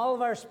all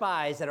of our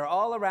spies that are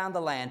all around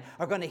the land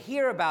are going to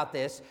hear about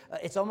this.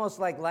 It's almost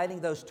like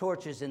lighting those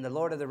torches in the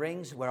Lord of the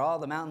Rings, where all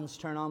the mountains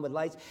turn on with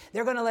lights.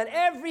 They're going to let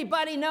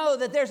everybody know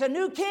that there's a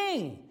new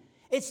king.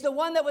 It's the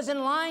one that was in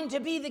line to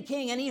be the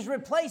king, and he's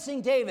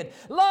replacing David.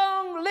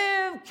 Long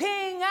live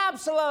King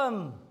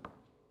Absalom!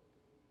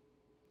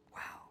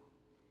 Wow.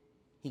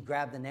 He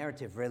grabbed the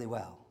narrative really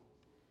well.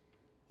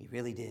 He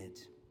really did.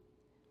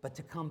 But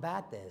to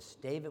combat this,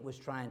 David was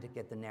trying to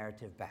get the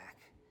narrative back.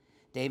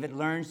 David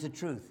learns the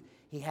truth.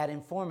 He had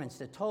informants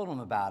that told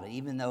him about it,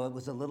 even though it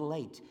was a little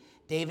late.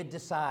 David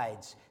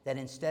decides that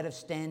instead of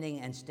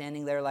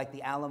standing there like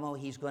the Alamo,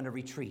 he's going to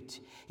retreat.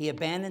 He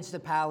abandons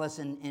the palace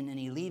and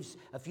he leaves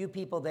a few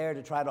people there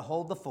to try to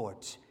hold the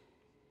fort.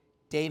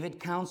 David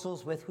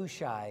counsels with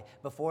Hushai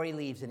before he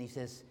leaves, and he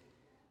says,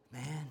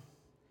 man,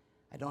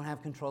 I don't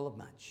have control of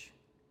much.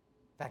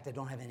 In fact, I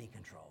don't have any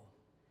control.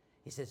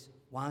 He says,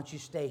 why don't you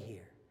stay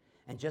here?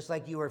 And just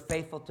like you were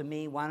faithful to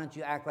me, why don't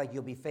you act like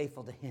you'll be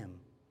faithful to him?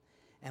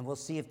 And we'll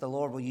see if the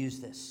Lord will use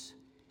this.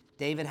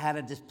 David had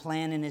a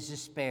plan in his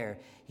despair.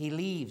 He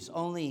leaves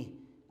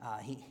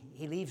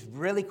he leaves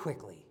really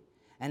quickly.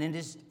 And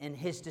in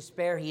his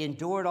despair, he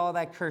endured all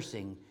that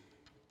cursing.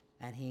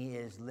 And he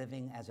is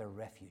living as a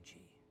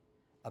refugee,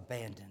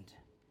 abandoned.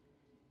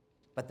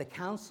 But the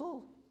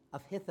counsel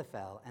of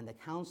Ahithophel and the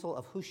counsel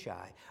of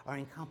Hushai are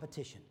in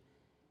competition.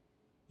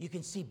 You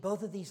can see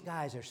both of these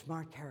guys are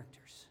smart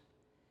characters.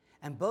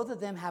 And both of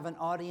them have an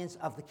audience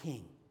of the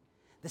king.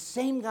 The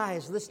same guy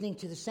is listening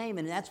to the same,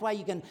 and that's why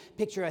you can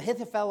picture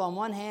Ahithophel on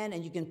one hand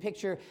and you can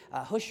picture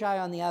Hushai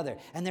on the other.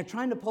 And they're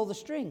trying to pull the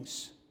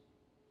strings.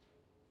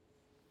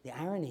 The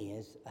irony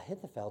is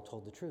Ahithophel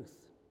told the truth.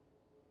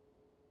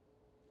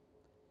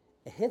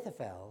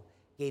 Ahithophel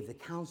gave the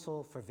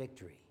counsel for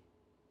victory.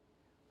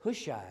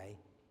 Hushai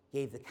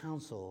gave the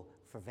counsel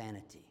for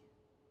vanity.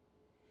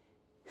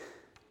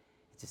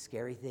 It's a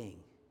scary thing.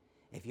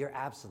 If you're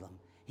Absalom,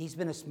 he's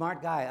been a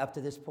smart guy up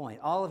to this point.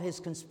 All of his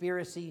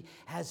conspiracy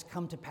has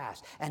come to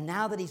pass. And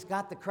now that he's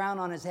got the crown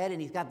on his head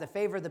and he's got the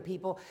favor of the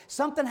people,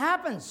 something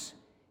happens.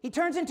 He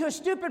turns into a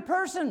stupid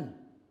person.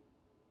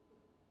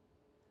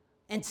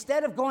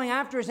 Instead of going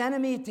after his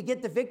enemy to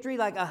get the victory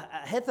like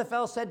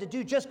Ahithophel said to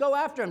do, just go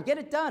after him, get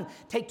it done.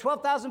 Take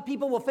 12,000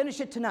 people, we'll finish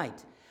it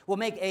tonight. We'll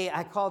make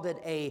I called it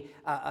a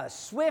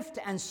swift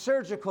and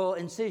surgical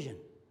incision.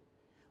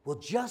 We'll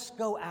just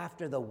go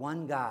after the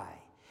one guy.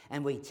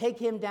 And we take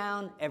him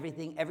down,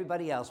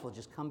 everybody else will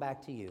just come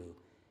back to you.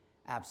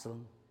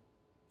 Absalom,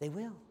 they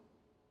will.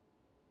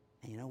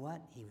 And you know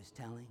what? He was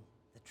telling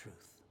the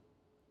truth.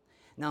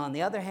 Now, on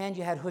the other hand,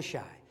 you had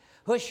Hushai.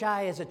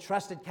 Hushai is a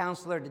trusted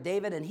counselor to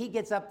David, and he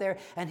gets up there,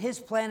 and his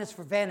plan is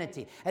for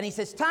vanity. And he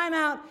says, time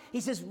out.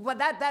 He says, well,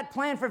 that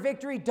plan for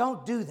victory,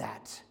 don't do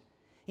that.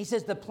 He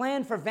says, the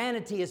plan for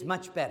vanity is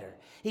much better.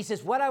 He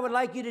says, what I would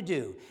like you to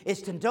do is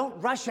to don't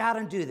rush out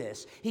and do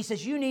this. He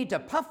says, you need to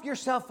puff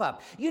yourself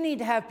up. You need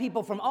to have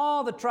people from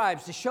all the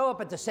tribes to show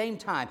up at the same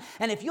time.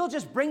 And if you'll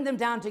just bring them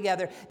down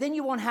together, then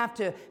you won't have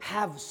to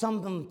have some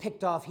of them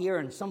picked off here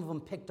and some of them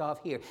picked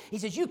off here. He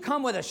says, you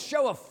come with a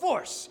show of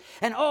force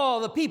and all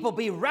the people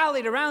be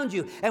rallied around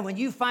you. And when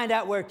you find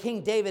out where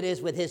King David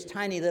is with his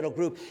tiny little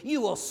group,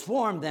 you will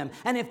swarm them.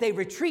 And if they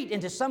retreat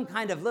into some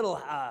kind of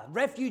little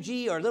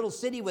refugee or little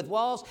city with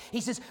walls,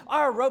 he says,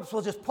 our ropes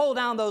will just pull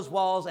down those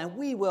walls and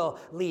we will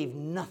leave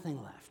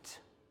nothing left.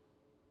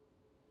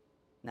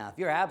 Now, if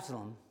you're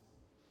Absalom,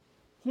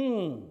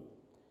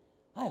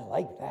 I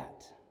like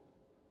that.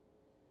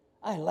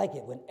 I like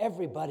it when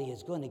everybody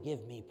is going to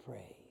give me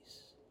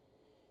praise.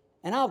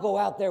 And I'll go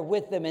out there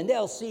with them and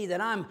they'll see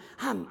that I'm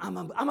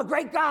a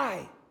great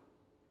guy.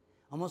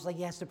 Almost like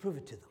he has to prove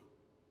it to them.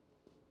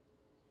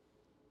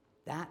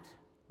 That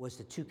was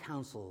the two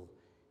counsel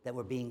that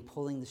were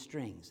pulling the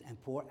strings,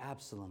 and poor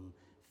Absalom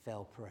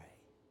fell prey.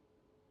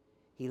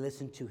 He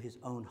listened to his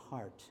own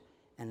heart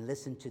and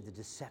listened to the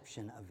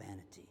deception of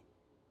vanity.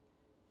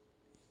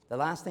 The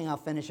last thing I'll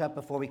finish up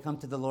before we come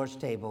to the Lord's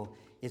table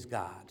is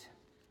God.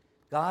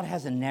 God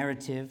has a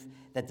narrative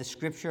that the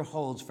Scripture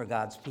holds for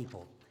God's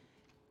people.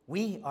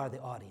 We are the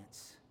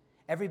audience.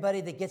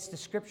 Everybody that gets the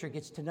Scripture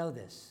gets to know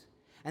this.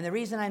 And the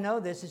reason I know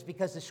this is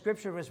because the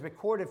Scripture was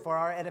recorded for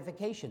our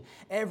edification.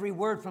 Every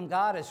word from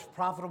God is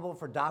profitable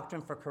for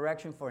doctrine, for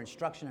correction, for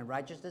instruction in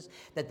righteousness,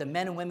 that the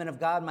men and women of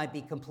God might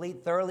be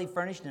complete, thoroughly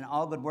furnished in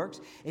all good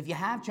works. If you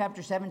have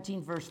chapter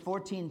 17, verse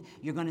 14,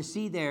 you're going to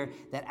see there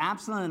that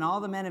Absalom and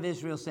all the men of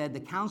Israel said, the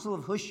counsel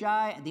of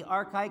Hushai the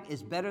Archite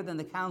is better than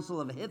the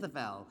counsel of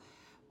Ahithophel.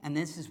 And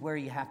this is where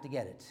you have to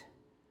get it.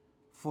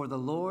 For the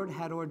Lord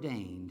had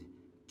ordained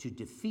to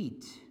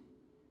defeat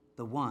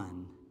the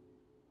one,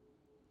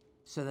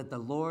 so that the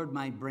Lord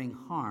might bring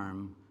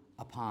harm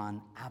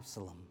upon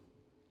Absalom.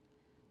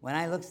 When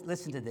I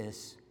listen to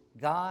this,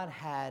 God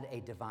had a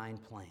divine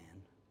plan.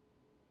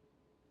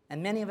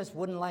 And many of us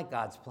wouldn't like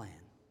God's plan.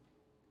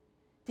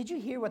 Did you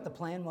hear what the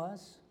plan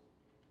was?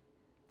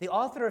 The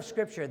author of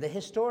Scripture, the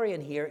historian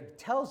here,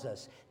 tells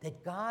us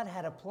that God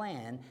had a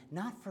plan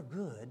not for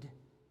good,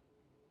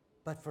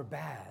 but for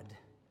bad,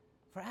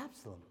 for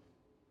Absalom.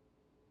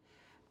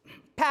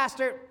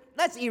 Pastor,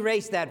 let's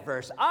erase that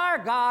verse. Our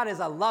God is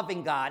a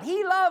loving God.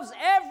 He loves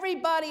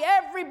everybody.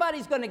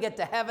 Everybody's going to get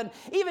to heaven.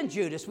 Even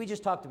Judas. We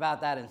just talked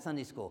about that in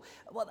Sunday school.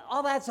 Well,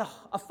 all that's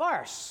a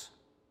farce.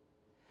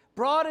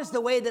 Broad is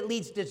the way that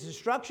leads to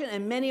destruction,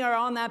 and many are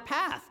on that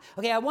path.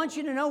 Okay, I want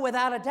you to know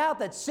without a doubt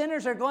that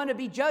sinners are going to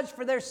be judged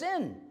for their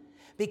sin,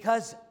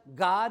 because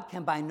God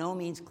can by no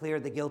means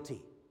clear the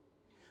guilty.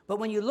 But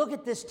when you look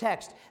at this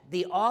text,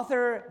 the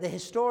author, the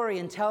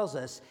historian, tells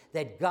us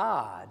that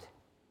God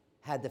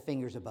had the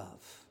fingers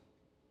above.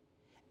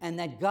 And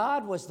that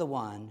God was the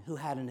one who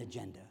had an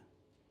agenda.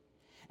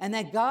 And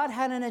that God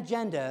had an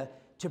agenda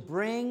to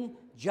bring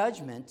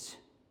judgment,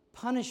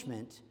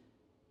 punishment,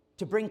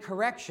 to bring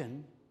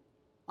correction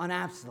on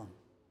Absalom.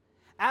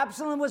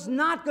 Absalom was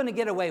not going to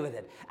get away with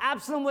it.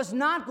 Absalom was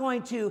not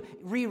going to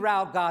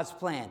reroute God's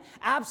plan.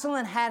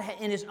 Absalom had,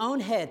 in his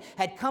own head,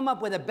 had come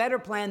up with a better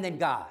plan than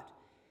God.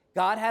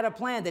 God had a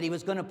plan that he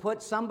was going to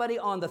put somebody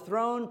on the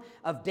throne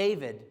of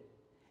David.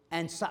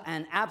 And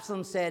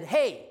Absalom said,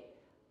 hey,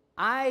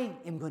 I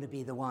am going to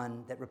be the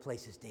one that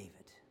replaces David.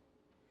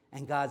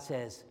 And God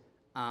says,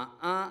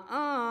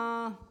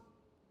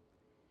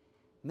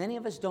 Many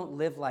of us don't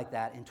live like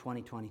that in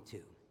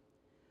 2022.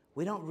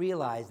 We don't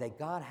realize that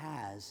God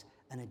has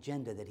an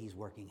agenda that he's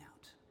working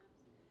out.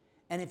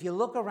 And if you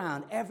look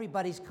around,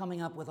 everybody's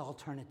coming up with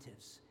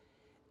alternatives.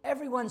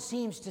 Everyone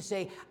seems to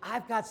say,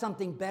 I've got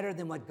something better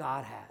than what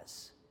God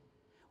has.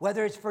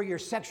 Whether it's for your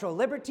sexual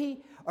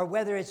liberty, or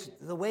whether it's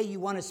the way you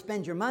want to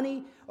spend your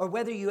money, or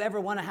whether you ever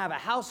want to have a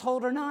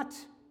household or not.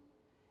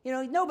 You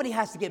know, nobody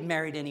has to get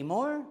married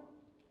anymore.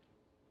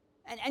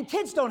 And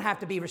kids don't have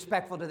to be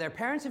respectful to their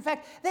parents. In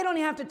fact, they don't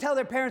even have to tell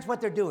their parents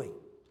what they're doing.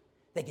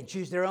 They can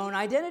choose their own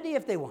identity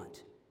if they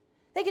want.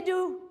 They can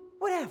do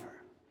whatever.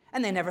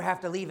 And they never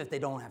have to leave if they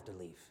don't have to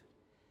leave.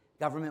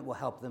 Government will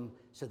help them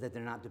so that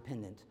they're not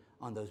dependent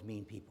on those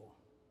mean people.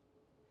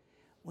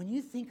 When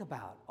you think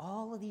about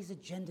all of these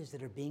agendas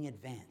that are being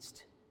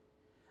advanced,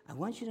 I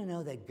want you to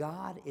know that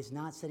God is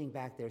not sitting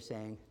back there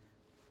saying,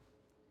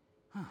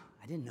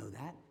 I didn't know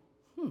that.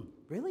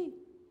 Really?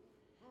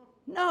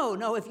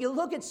 No, if you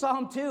look at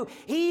Psalm 2,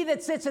 he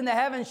that sits in the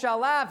heavens shall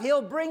laugh.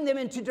 He'll bring them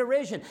into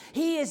derision.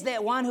 He is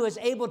that one who is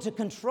able to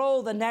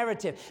control the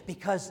narrative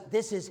because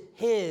this is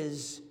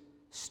his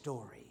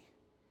story.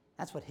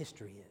 That's what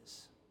history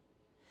is.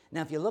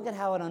 Now, if you look at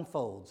how it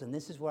unfolds, and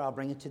this is where I'll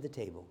bring it to the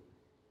table,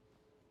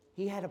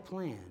 he had a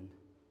plan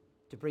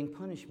to bring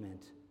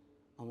punishment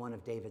on one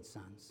of David's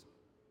sons.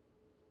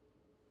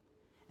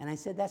 And I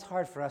said that's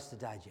hard for us to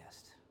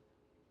digest.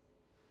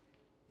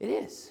 It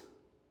is.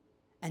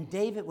 And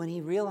David, when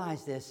he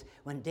realized this,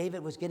 when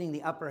David was getting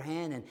the upper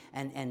hand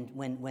and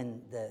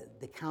when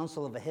the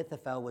counsel of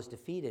Ahithophel was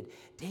defeated,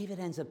 David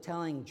ends up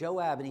telling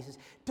Joab, and he says,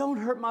 don't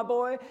hurt my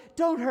boy.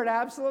 Don't hurt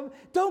Absalom.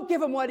 Don't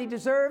give him what he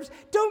deserves.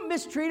 Don't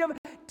mistreat him.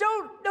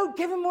 Don't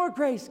give him more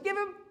grace. Give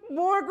him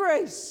more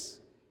grace.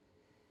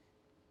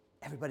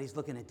 Everybody's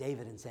looking at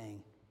David and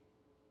saying,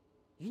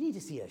 you need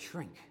to see a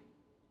shrink.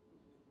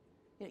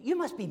 You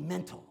must be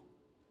mental.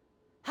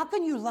 How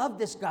can you love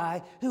this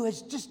guy who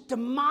has just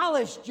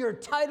demolished your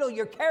title,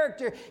 your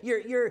character,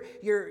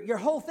 your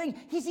whole thing?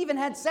 He's even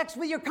had sex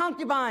with your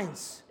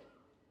concubines.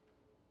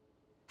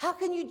 How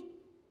can you,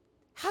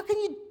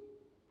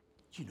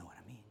 you know what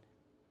I mean?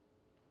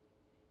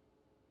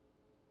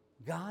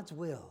 God's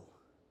will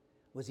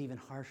was even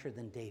harsher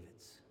than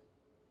David's.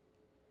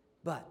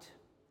 But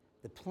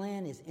the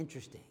plan is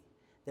interesting,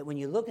 that when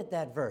you look at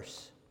that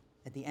verse,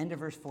 at the end of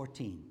verse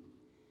 14,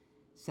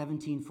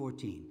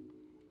 17:14,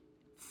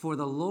 for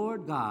the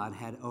Lord God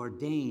had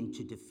ordained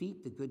to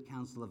defeat the good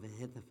counsel of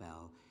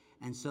Ahithophel,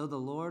 and so the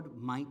Lord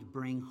might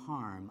bring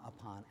harm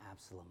upon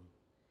Absalom.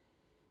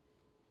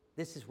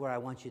 This is where I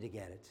want you to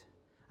get it.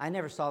 I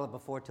never saw it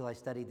before till I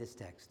studied this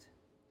text.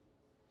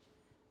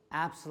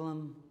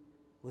 Absalom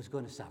was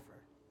going to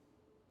suffer.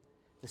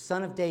 The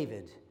son of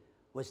David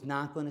was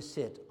not going to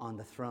sit on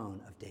the throne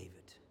of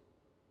David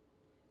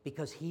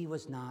because he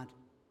was not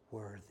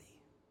worthy.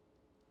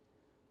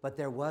 But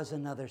there was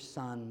another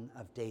son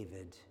of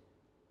David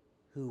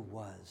who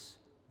was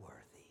worthy.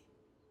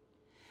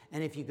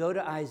 And if you go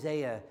to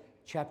Isaiah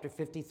chapter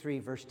 53,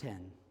 verse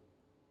 10,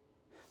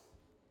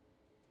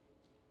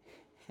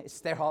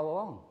 it's there all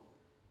along.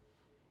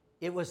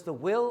 It was the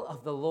will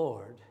of the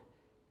Lord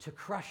to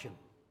crush him.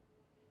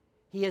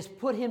 He has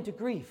put him to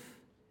grief.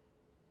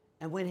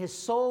 And when his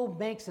soul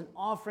makes an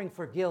offering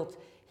for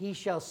guilt, he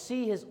shall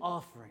see his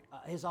offspring.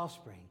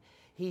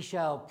 He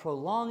shall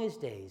prolong his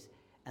days,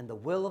 and the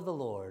will of the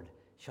Lord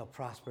shall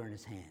prosper in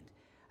his hand.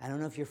 I don't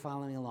know if you're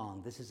following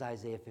along. This is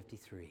Isaiah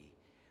 53,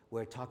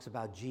 where it talks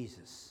about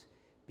Jesus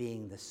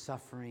being the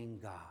suffering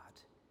God,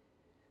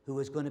 who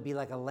was going to be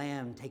like a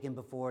lamb taken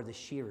before the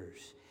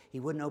shearers.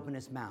 He wouldn't open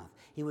his mouth.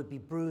 He would be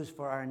bruised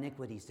for our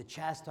iniquities. The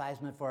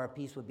chastisement for our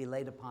peace would be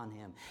laid upon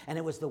him. And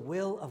it was the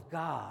will of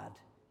God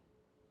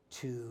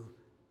to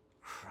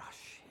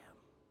crush him.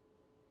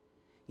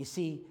 You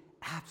see,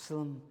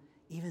 Absalom,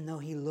 even though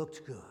he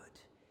looked good,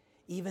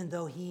 even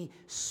though he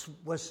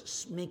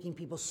was making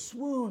people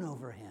swoon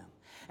over him,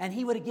 and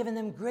he would have given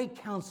them great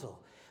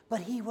counsel,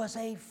 but he was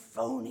a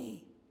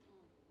phony.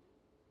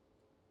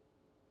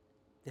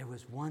 There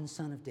was one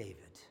son of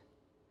David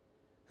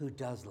who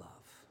does love,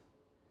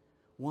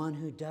 one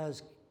who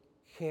does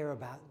care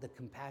about the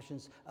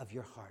compassions of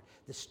your heart,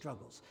 the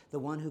struggles, the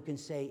one who can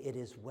say, it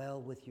is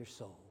well with your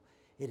soul.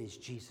 It is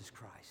Jesus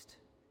Christ.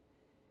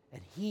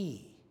 And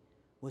he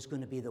was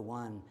going to be the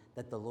one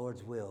that the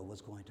Lord's will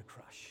was going to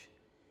crush.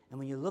 And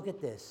when you look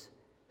at this,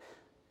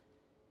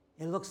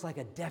 it looks like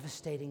a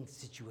devastating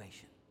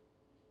situation.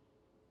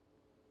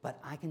 But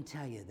I can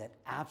tell you that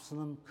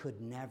Absalom could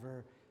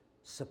never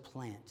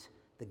supplant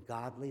the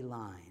godly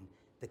line,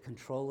 the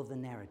control of the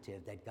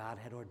narrative that God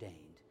had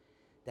ordained,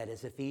 that,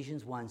 as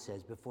Ephesians 1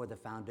 says, before the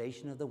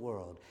foundation of the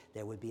world,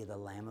 there would be the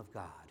Lamb of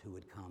God who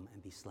would come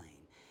and be slain.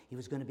 He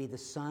was going to be the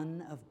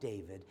son of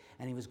David,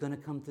 and he was going to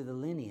come through the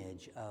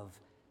lineage of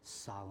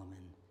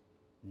Solomon,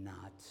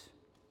 not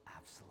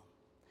Absalom.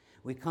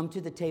 We come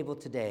to the table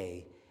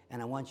today,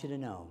 and I want you to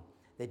know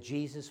that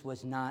Jesus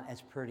was not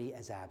as pretty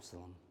as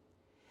Absalom.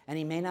 And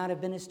he may not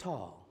have been as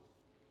tall.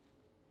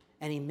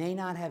 And he may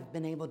not have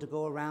been able to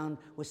go around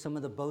with some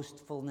of the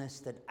boastfulness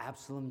that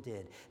Absalom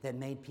did that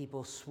made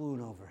people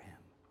swoon over him.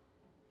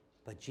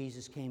 But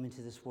Jesus came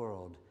into this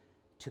world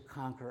to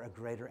conquer a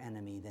greater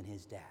enemy than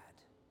his dad.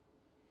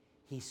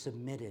 He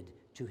submitted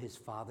to his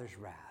Father's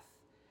wrath,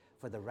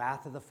 for the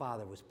wrath of the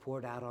Father was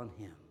poured out on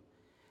him.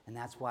 And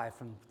that's why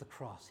from the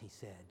cross he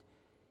said,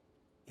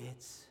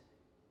 "It's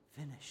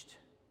finished."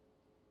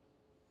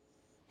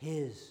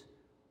 His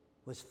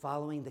was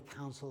following the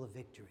counsel of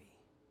victory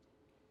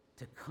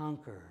to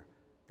conquer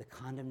the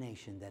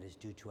condemnation that is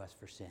due to us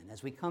for sin.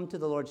 As we come to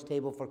the Lord's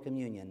table for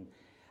communion,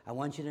 I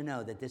want you to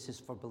know that this is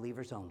for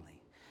believers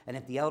only. And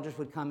if the elders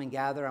would come and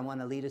gather, I want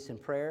to lead us in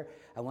prayer.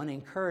 I want to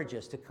encourage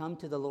us to come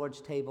to the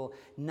Lord's table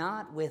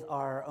not with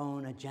our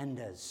own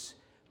agendas,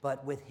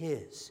 but with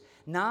His.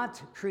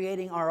 Not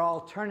creating our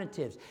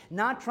alternatives,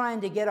 not trying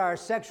to get our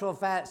sexual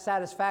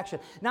satisfaction,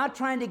 not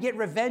trying to get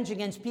revenge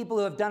against people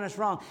who have done us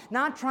wrong,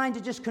 not trying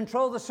to just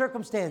control the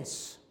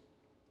circumstance,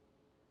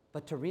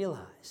 but to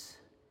realize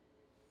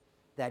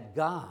that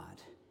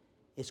God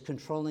is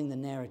controlling the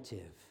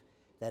narrative,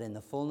 that in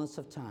the fullness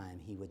of time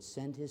He would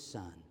send His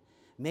Son,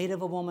 made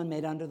of a woman,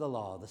 made under the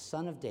law, the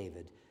Son of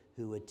David,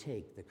 who would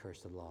take the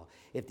curse of the law.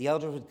 If the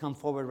elders would come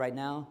forward right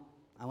now,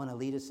 I want to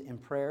lead us in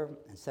prayer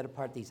and set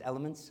apart these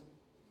elements.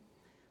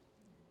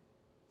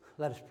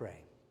 Let us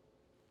pray.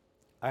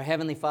 Our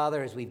Heavenly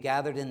Father, as we've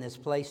gathered in this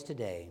place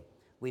today,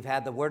 we've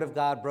had the Word of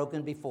God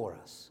broken before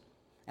us,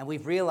 and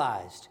we've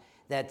realized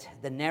that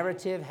the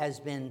narrative has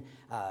been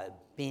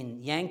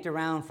yanked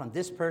around from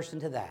this person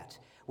to that.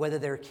 Whether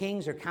they're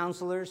kings or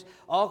counselors,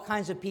 all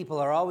kinds of people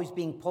are always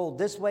being pulled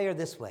this way or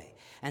this way.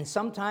 And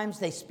sometimes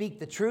they speak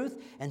the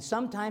truth, and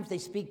sometimes they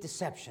speak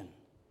deception.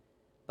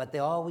 But they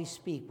always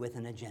speak with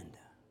an agenda.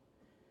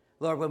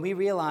 Lord, when we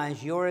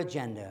realize your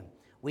agenda,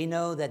 we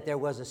know that there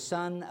was a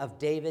son of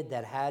David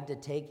that had to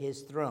take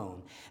his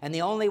throne. And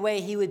the only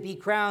way he would be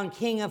crowned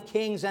King of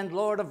Kings and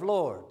Lord of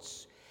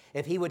Lords,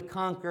 if he would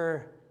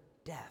conquer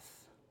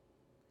death,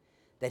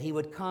 that he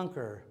would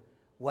conquer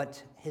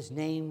what his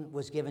name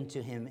was given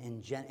to him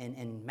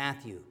in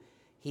Matthew.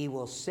 He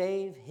will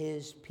save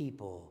his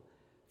people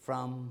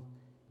from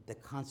the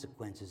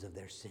consequences of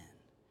their sin.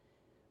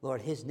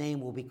 Lord, his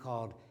name will be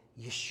called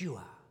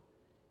Yeshua,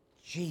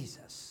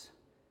 Jesus,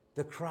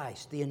 the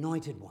Christ, the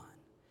Anointed One.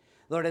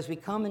 Lord, as we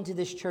come into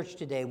this church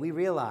today, we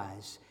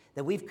realize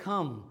that we've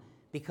come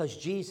because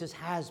Jesus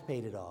has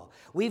paid it all.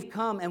 We've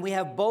come and we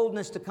have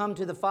boldness to come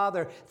to the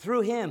Father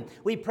through Him.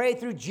 We pray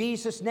through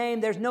Jesus' name.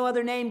 There's no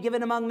other name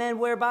given among men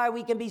whereby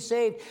we can be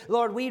saved.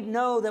 Lord, we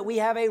know that we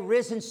have a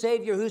risen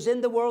Savior who's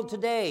in the world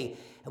today,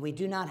 and we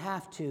do not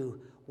have to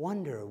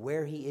wonder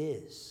where He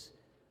is,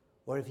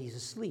 or if He's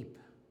asleep,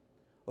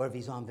 or if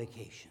He's on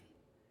vacation.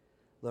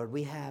 Lord,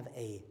 we have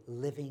a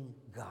living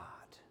God.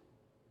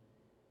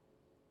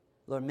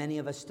 Lord, many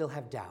of us still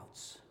have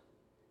doubts.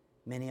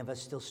 Many of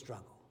us still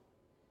struggle.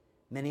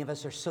 Many of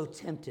us are so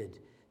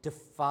tempted to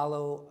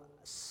follow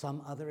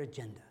some other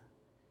agenda.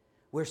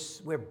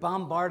 We're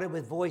bombarded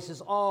with voices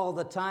all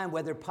the time,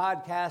 whether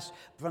podcasts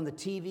from the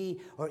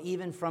TV or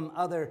even from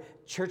other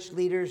church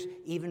leaders,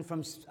 even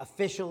from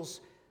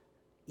officials,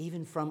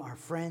 even from our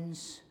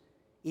friends,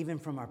 even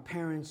from our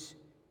parents,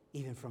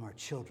 even from our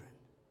children.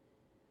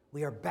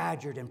 We are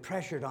badgered and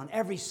pressured on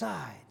every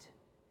side.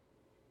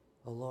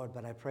 Oh Lord,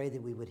 but I pray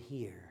that we would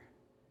hear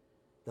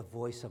the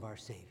voice of our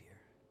Savior.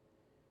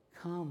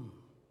 Come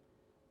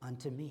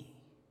unto me,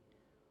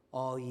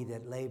 all ye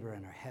that labor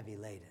and are heavy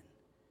laden.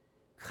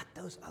 Cut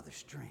those other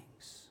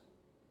strings.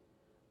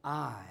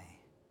 I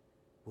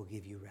will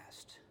give you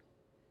rest.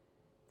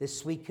 This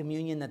sweet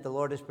communion that the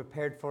Lord has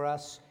prepared for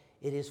us,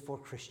 it is for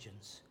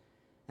Christians.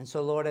 And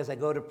so, Lord, as I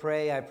go to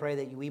pray, I pray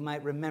that we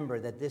might remember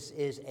that this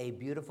is a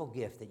beautiful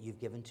gift that you've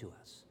given to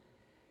us.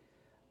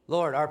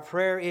 Lord, our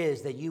prayer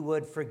is that you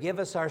would forgive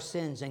us our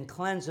sins and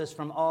cleanse us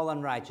from all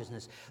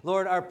unrighteousness.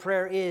 Lord, our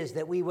prayer is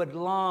that we would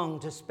long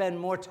to spend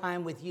more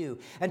time with you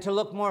and to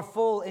look more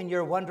full in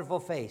your wonderful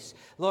face.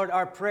 Lord,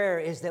 our prayer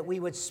is that we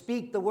would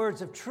speak the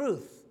words of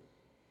truth,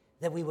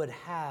 that we would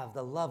have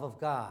the love of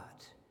God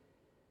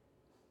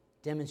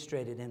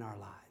demonstrated in our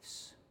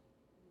lives.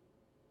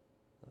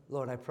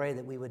 Lord, I pray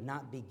that we would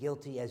not be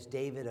guilty as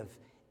David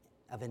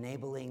of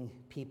enabling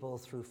people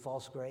through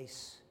false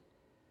grace,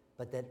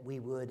 but that we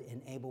would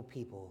enable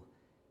people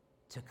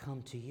to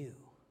come to you.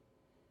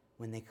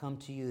 When they come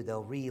to you,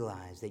 they'll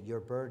realize that your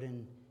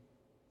burden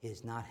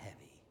is not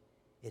heavy,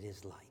 it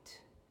is light.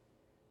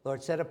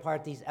 Lord, set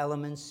apart these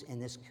elements in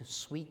this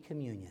sweet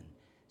communion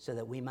so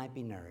that we might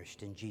be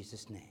nourished. In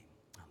Jesus' name,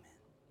 amen.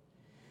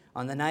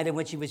 On the night in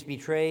which he was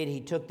betrayed,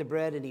 he took the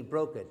bread and he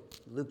broke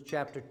it. Luke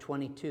chapter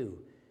 22.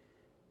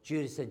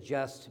 Judas had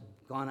just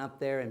gone up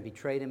there and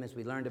betrayed him, as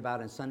we learned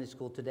about in Sunday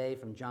school today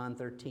from John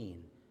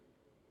 13.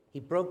 He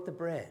broke the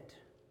bread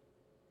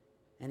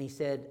and he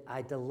said,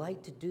 I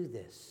delight to do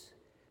this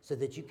so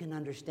that you can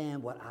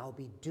understand what I'll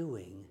be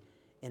doing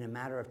in a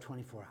matter of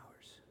 24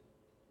 hours.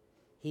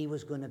 He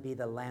was going to be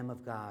the Lamb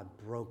of God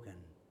broken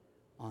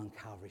on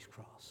Calvary's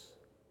cross.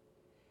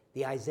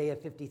 The Isaiah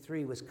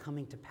 53 was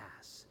coming to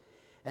pass.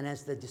 And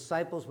as the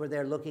disciples were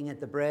there looking at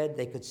the bread,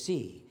 they could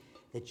see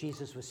that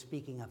Jesus was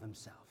speaking of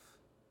himself.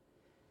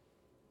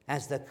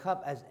 As the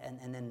cup,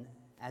 and then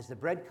as the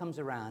bread comes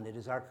around, it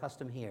is our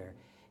custom here,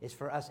 is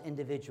for us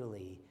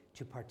individually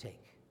to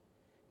partake.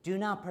 Do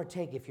not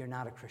partake if you're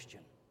not a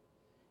Christian.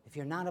 If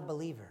you're not a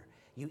believer,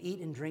 you eat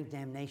and drink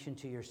damnation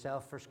to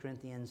yourself, 1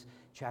 Corinthians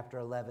chapter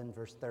 11,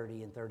 verse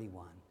 30 and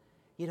 31.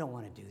 You don't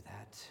want to do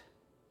that.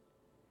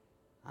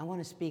 I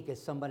want to speak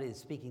as somebody that's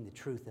speaking the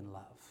truth in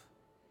love.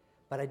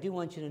 But I do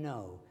want you to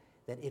know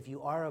that if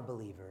you are a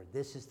believer,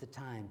 this is the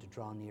time to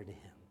draw near to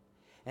him.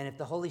 And if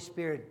the Holy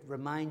Spirit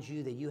reminds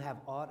you that you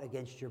have aught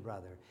against your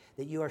brother,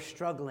 that you are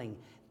struggling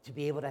to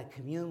be able to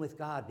commune with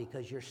God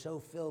because you're so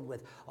filled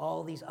with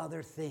all these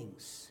other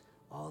things,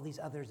 all these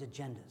other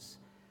agendas,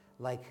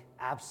 like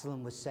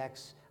Absalom with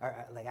sex,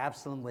 or like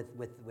Absalom with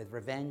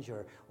revenge,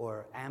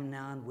 or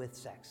Amnon with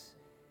sex.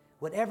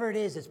 Whatever it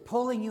is that's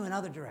pulling you in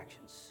other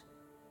directions,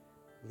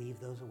 leave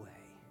those away.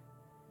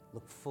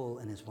 Look full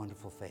in his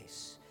wonderful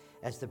face.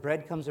 As the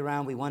bread comes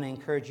around, we want to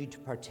encourage you to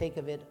partake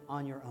of it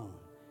on your own,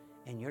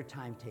 in your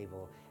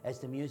timetable, as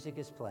the music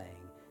is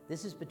playing.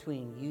 This is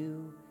between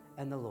you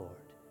and the Lord.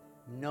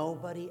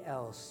 Nobody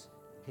else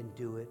can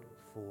do it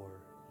for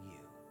you.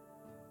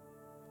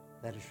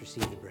 Let us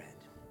receive the bread.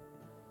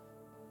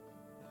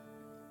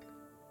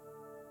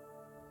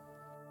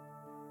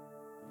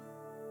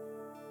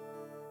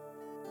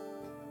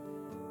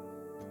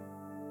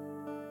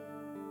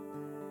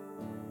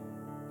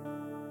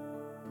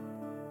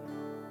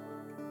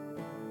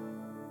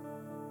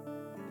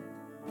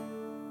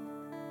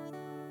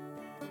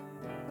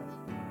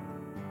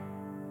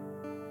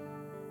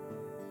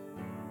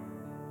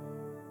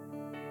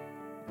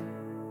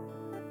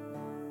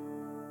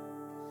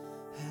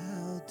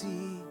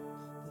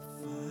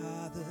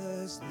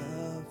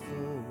 Love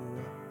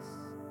for us,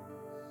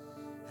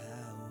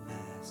 how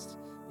vast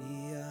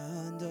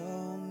beyond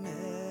all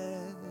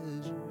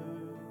measure,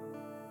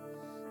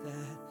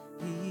 that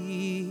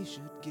he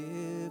should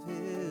give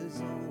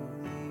his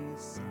only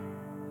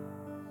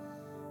son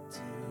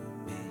to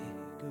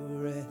make a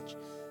wretch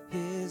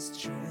his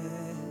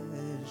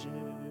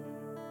treasure.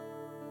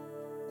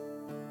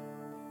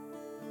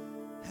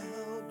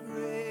 How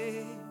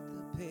great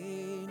the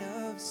pain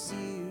of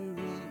Syria.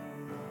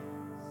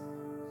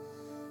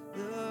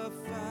 The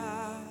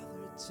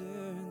Father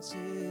turns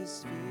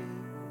his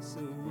face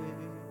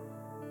away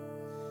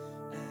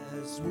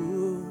as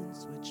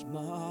wounds which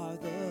mar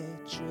the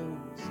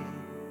chosen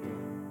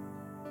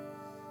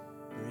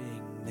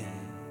bring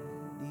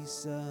many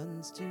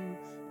sons to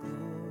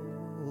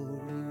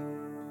glory.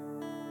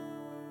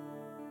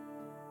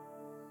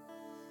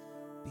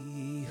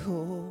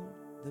 Behold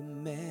the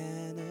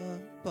man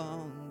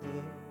upon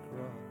the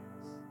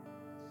cross,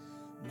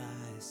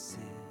 my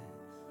sin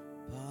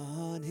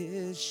upon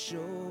his shoulders.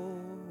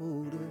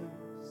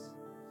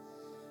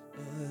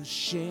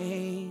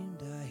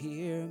 Ashamed, I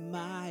hear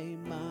my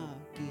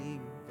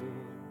mocking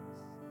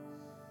voice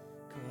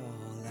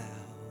call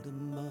out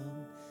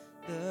among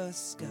the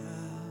scoffers.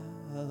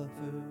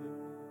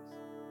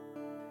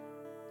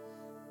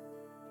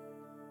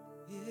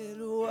 It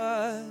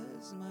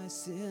was my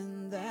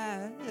sin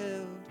that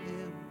held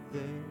him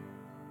there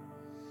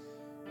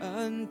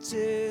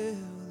until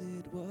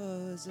it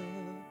was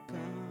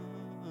accomplished.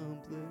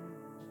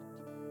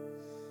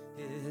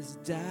 His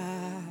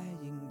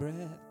dying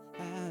breath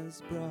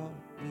has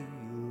brought me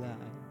life.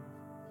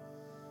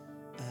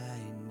 I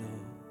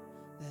know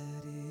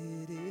that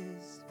it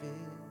is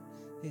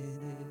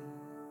finished.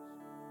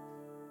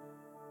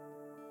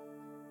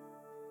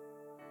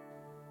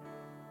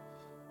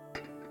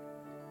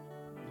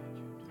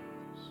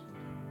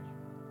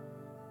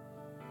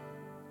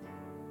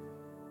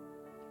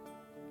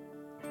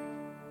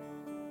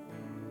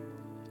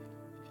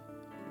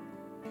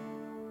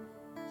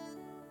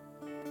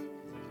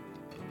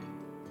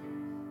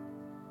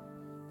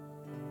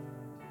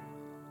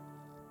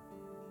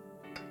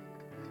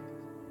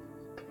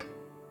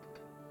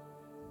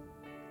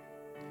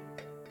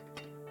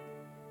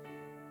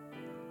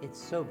 It's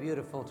so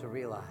beautiful to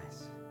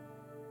realize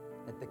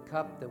that the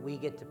cup that we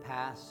get to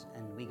pass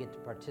and we get to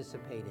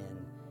participate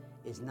in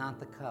is not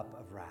the cup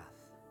of wrath.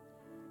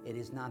 It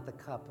is not the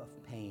cup of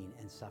pain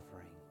and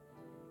suffering.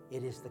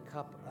 It is the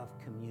cup of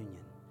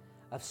communion,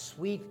 of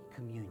sweet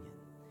communion.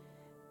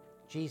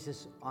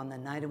 Jesus, on the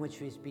night in which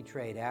he was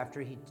betrayed,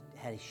 after he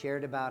had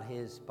shared about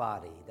his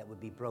body that would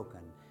be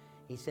broken,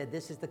 he said,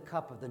 "This is the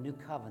cup of the new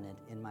covenant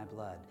in my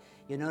blood."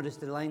 You notice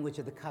the language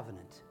of the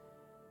covenant,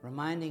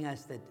 reminding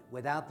us that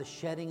without the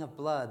shedding of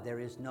blood, there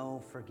is no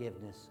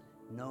forgiveness,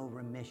 no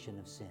remission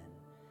of sin.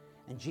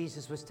 And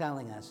Jesus was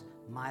telling us,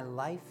 my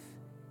life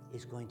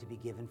is going to be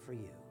given for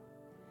you.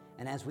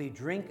 And as we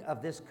drink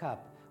of this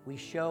cup, we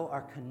show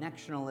our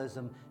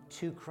connectionalism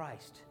to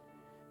Christ.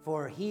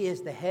 For he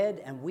is the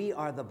head and we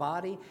are the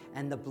body,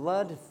 and the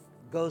blood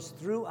goes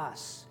through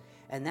us.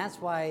 And that's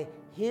why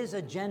his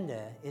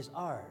agenda is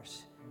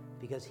ours,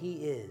 because he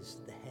is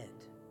the head.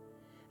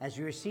 As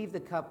you receive the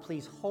cup,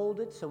 please hold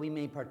it so we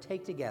may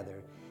partake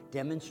together,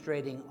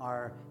 demonstrating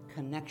our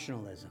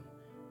connectionalism.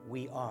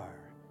 We are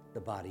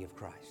the body of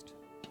Christ.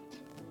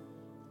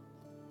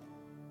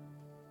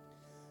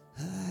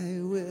 I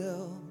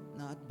will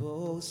not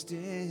boast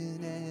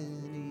in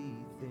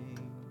anything.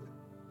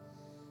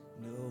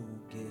 No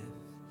gift,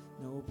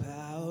 no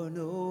power,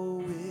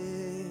 no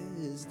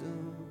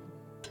wisdom.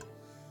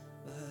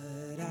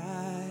 But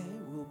I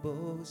will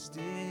boast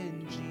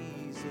in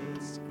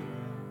Jesus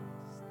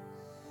Christ,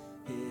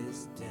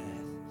 his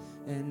death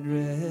and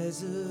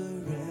resurrection.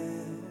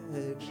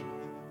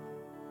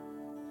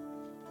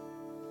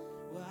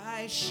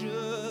 Why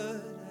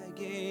should I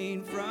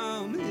gain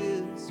from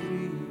his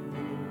reward?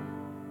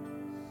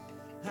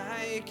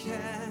 I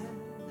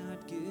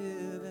cannot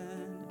give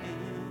an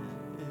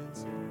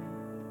answer,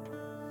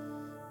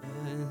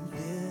 and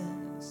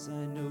this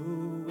I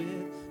know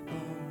with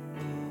all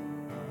my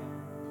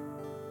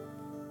heart.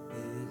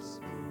 His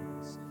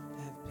wounds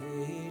have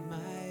paid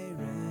my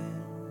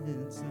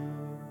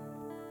ransom,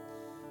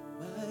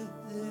 but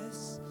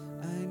this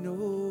I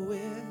know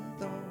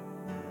with all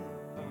my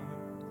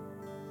heart.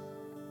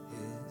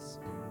 His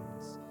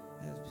wounds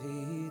have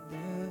paid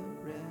the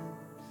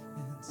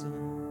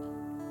ransom.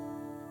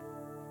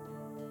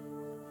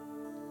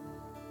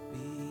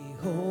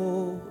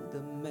 Behold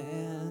the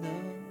man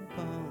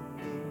upon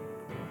the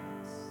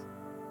cross,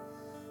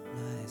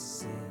 my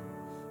sin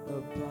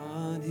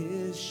upon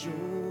his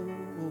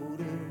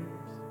shoulders.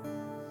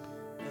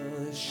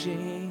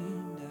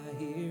 Ashamed, I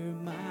hear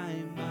my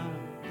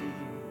mouth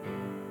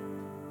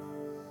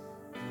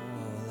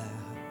call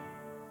out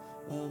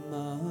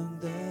among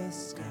the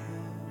scoffers.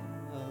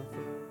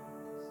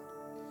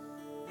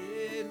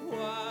 It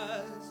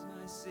was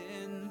my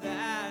sin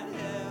that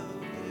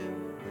held him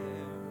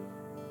there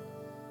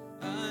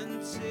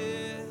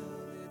until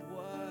it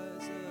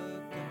was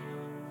accomplished.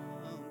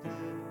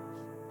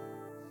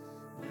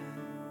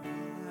 My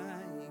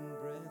dying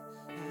breath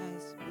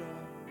has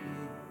brought me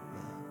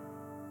life.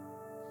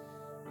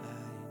 I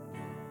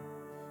know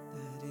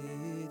that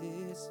it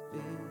is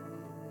finished.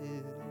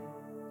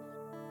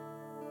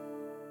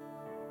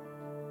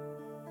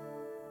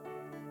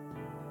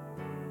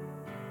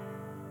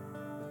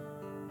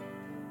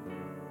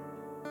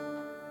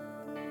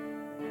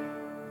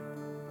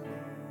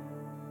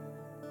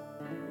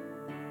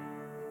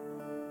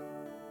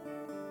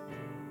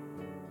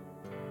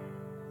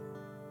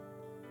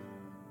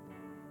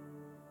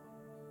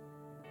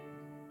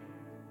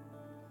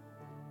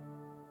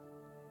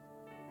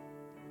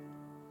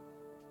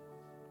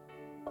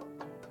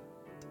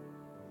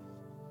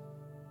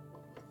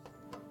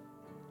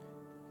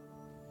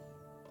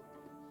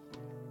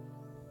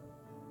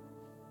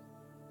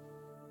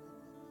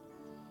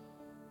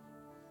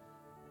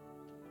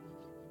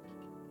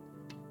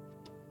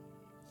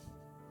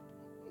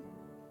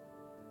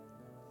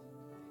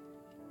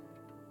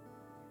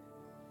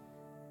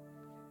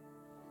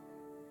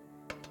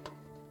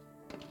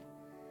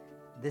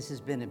 This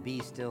has been a Be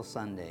Still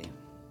Sunday.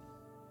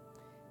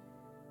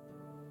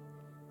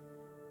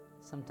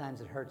 Sometimes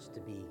it hurts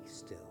to be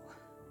still.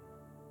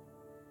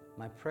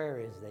 My prayer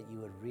is that you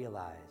would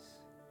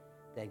realize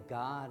that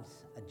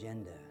God's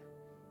agenda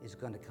is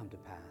going to come to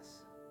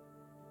pass.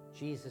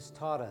 Jesus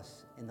taught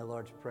us in the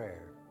Lord's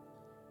Prayer,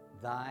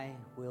 "Thy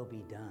will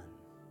be done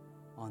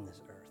on this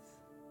earth."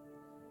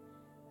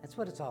 That's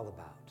what it's all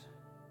about.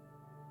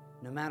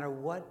 No matter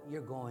what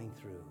you're going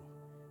through,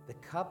 the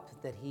cup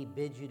that he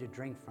bids you to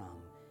drink from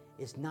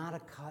is not a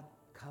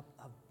cup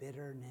of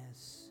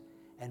bitterness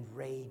and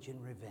rage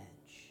and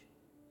revenge.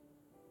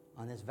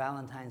 On this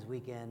Valentine's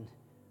weekend,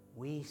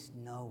 we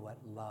know what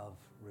love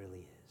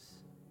really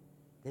is.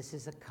 This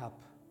is a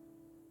cup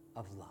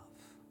of love.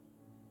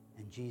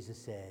 And Jesus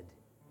said,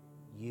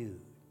 "You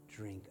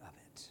drink of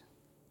it."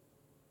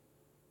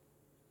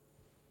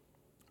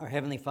 Our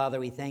Heavenly Father,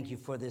 we thank you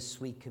for this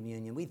sweet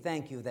communion. We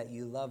thank you that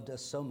you loved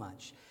us so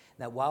much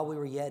that while we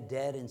were yet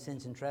dead in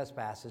sins and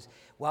trespasses,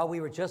 while we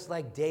were just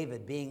like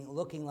David,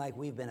 looking like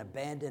we've been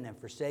abandoned and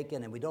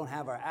forsaken and we don't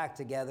have our act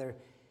together,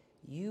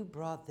 you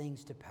brought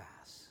things to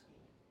pass.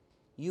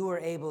 You were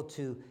able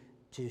to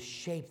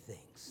shape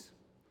things,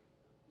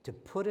 to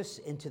put us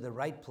into the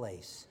right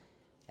place,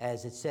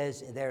 as it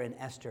says there in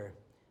Esther,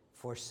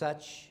 for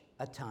such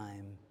a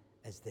time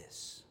as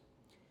this.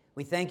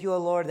 We thank you, O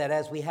Lord, that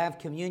as we have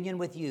communion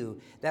with you,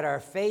 that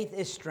our faith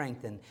is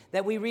strengthened,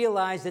 that we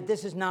realize that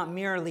this is not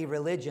merely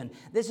religion.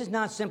 This is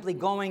not simply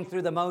going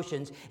through the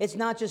motions. It's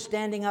not just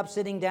standing up,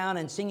 sitting down,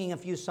 and singing a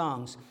few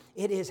songs.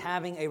 It is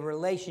having a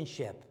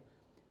relationship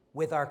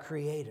with our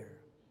Creator,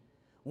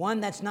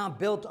 one that's not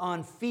built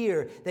on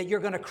fear that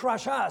you're going to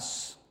crush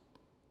us.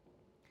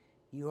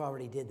 You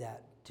already did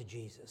that to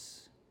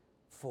Jesus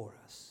for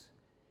us.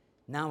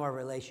 Now our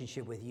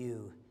relationship with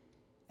you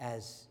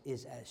is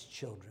as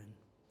children.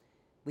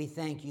 we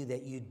thank you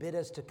that you'd bid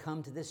us to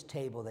come to this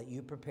table that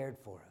you prepared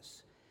for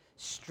us.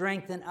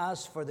 Strengthen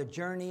us for the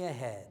journey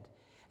ahead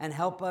and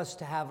help us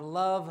to have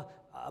love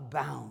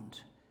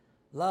abound.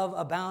 Love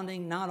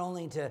abounding not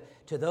only to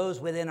those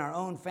within our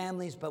own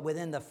families, but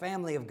within the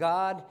family of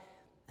God.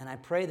 And I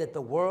pray that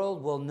the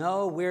world will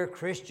know we're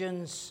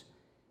Christians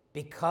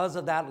because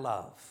of that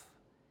love.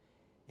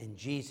 In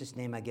Jesus'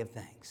 name I give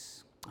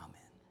thanks. Amen.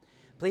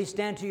 Please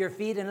stand to your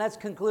feet and let's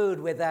conclude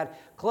with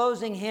that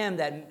closing hymn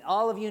that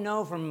all of you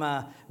know from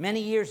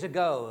many years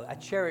ago, a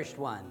cherished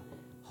one.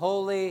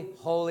 Holy,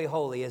 holy,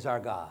 holy is our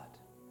God.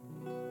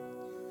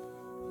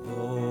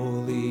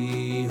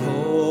 Holy,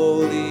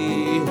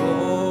 holy,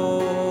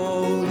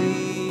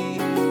 holy,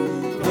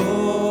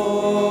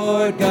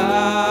 Lord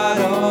God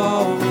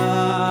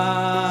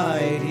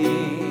Almighty.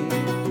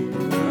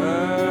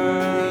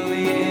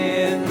 Early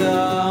in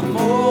the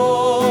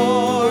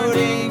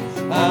morning,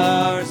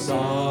 our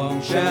song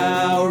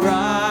shall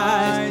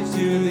rise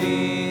to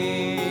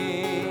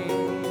thee.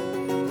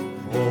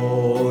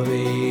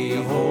 Holy,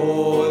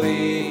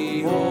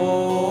 holy,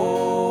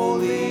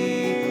 holy,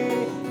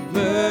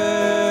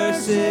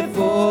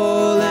 merciful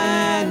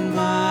and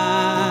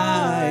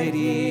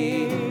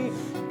mighty,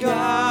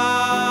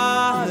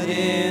 God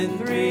in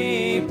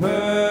three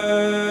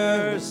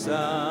persons,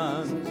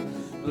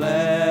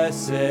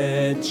 blessed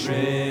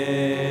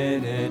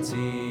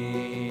Trinity.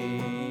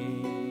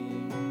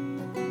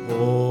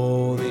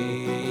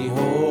 Holy,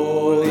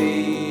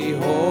 holy,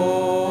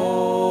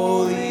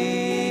 holy,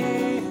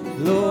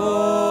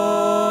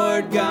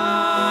 Lord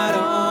God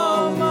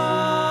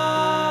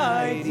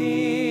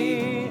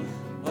Almighty.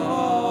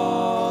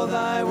 All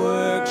thy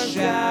works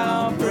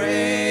shall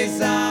praise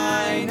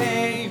thy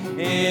name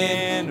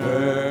in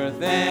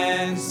earth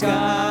and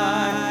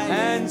sky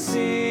and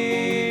sea.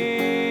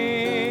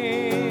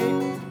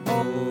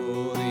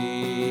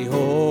 Holy,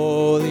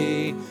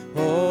 holy,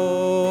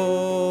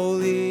 holy,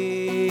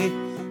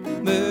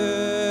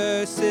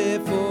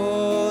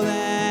 merciful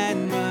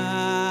and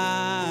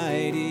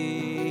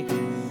mighty,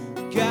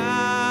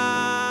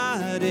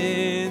 God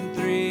in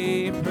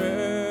three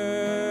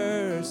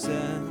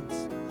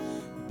persons,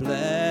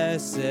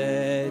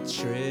 blessed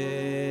Trinity.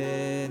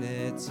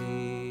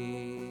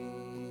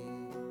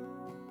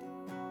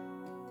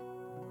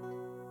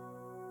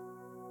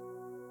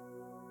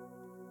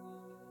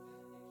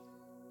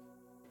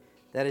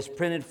 That is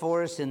printed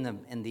for us on the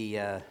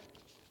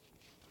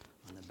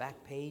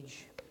back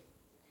page,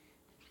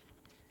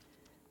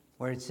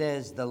 where it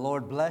says, "The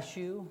Lord bless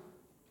you,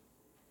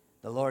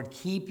 the Lord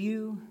keep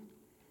you,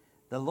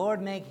 the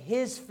Lord make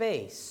his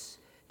face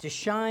to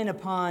shine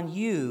upon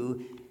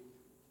you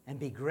and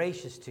be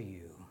gracious to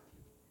you.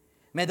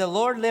 May the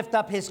Lord lift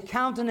up his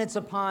countenance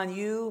upon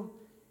you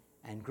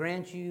and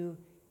grant you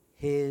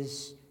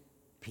his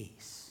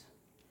peace."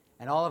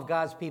 And all of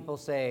God's people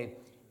say,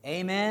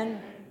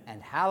 Amen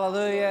and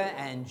hallelujah,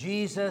 and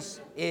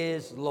Jesus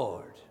is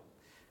Lord.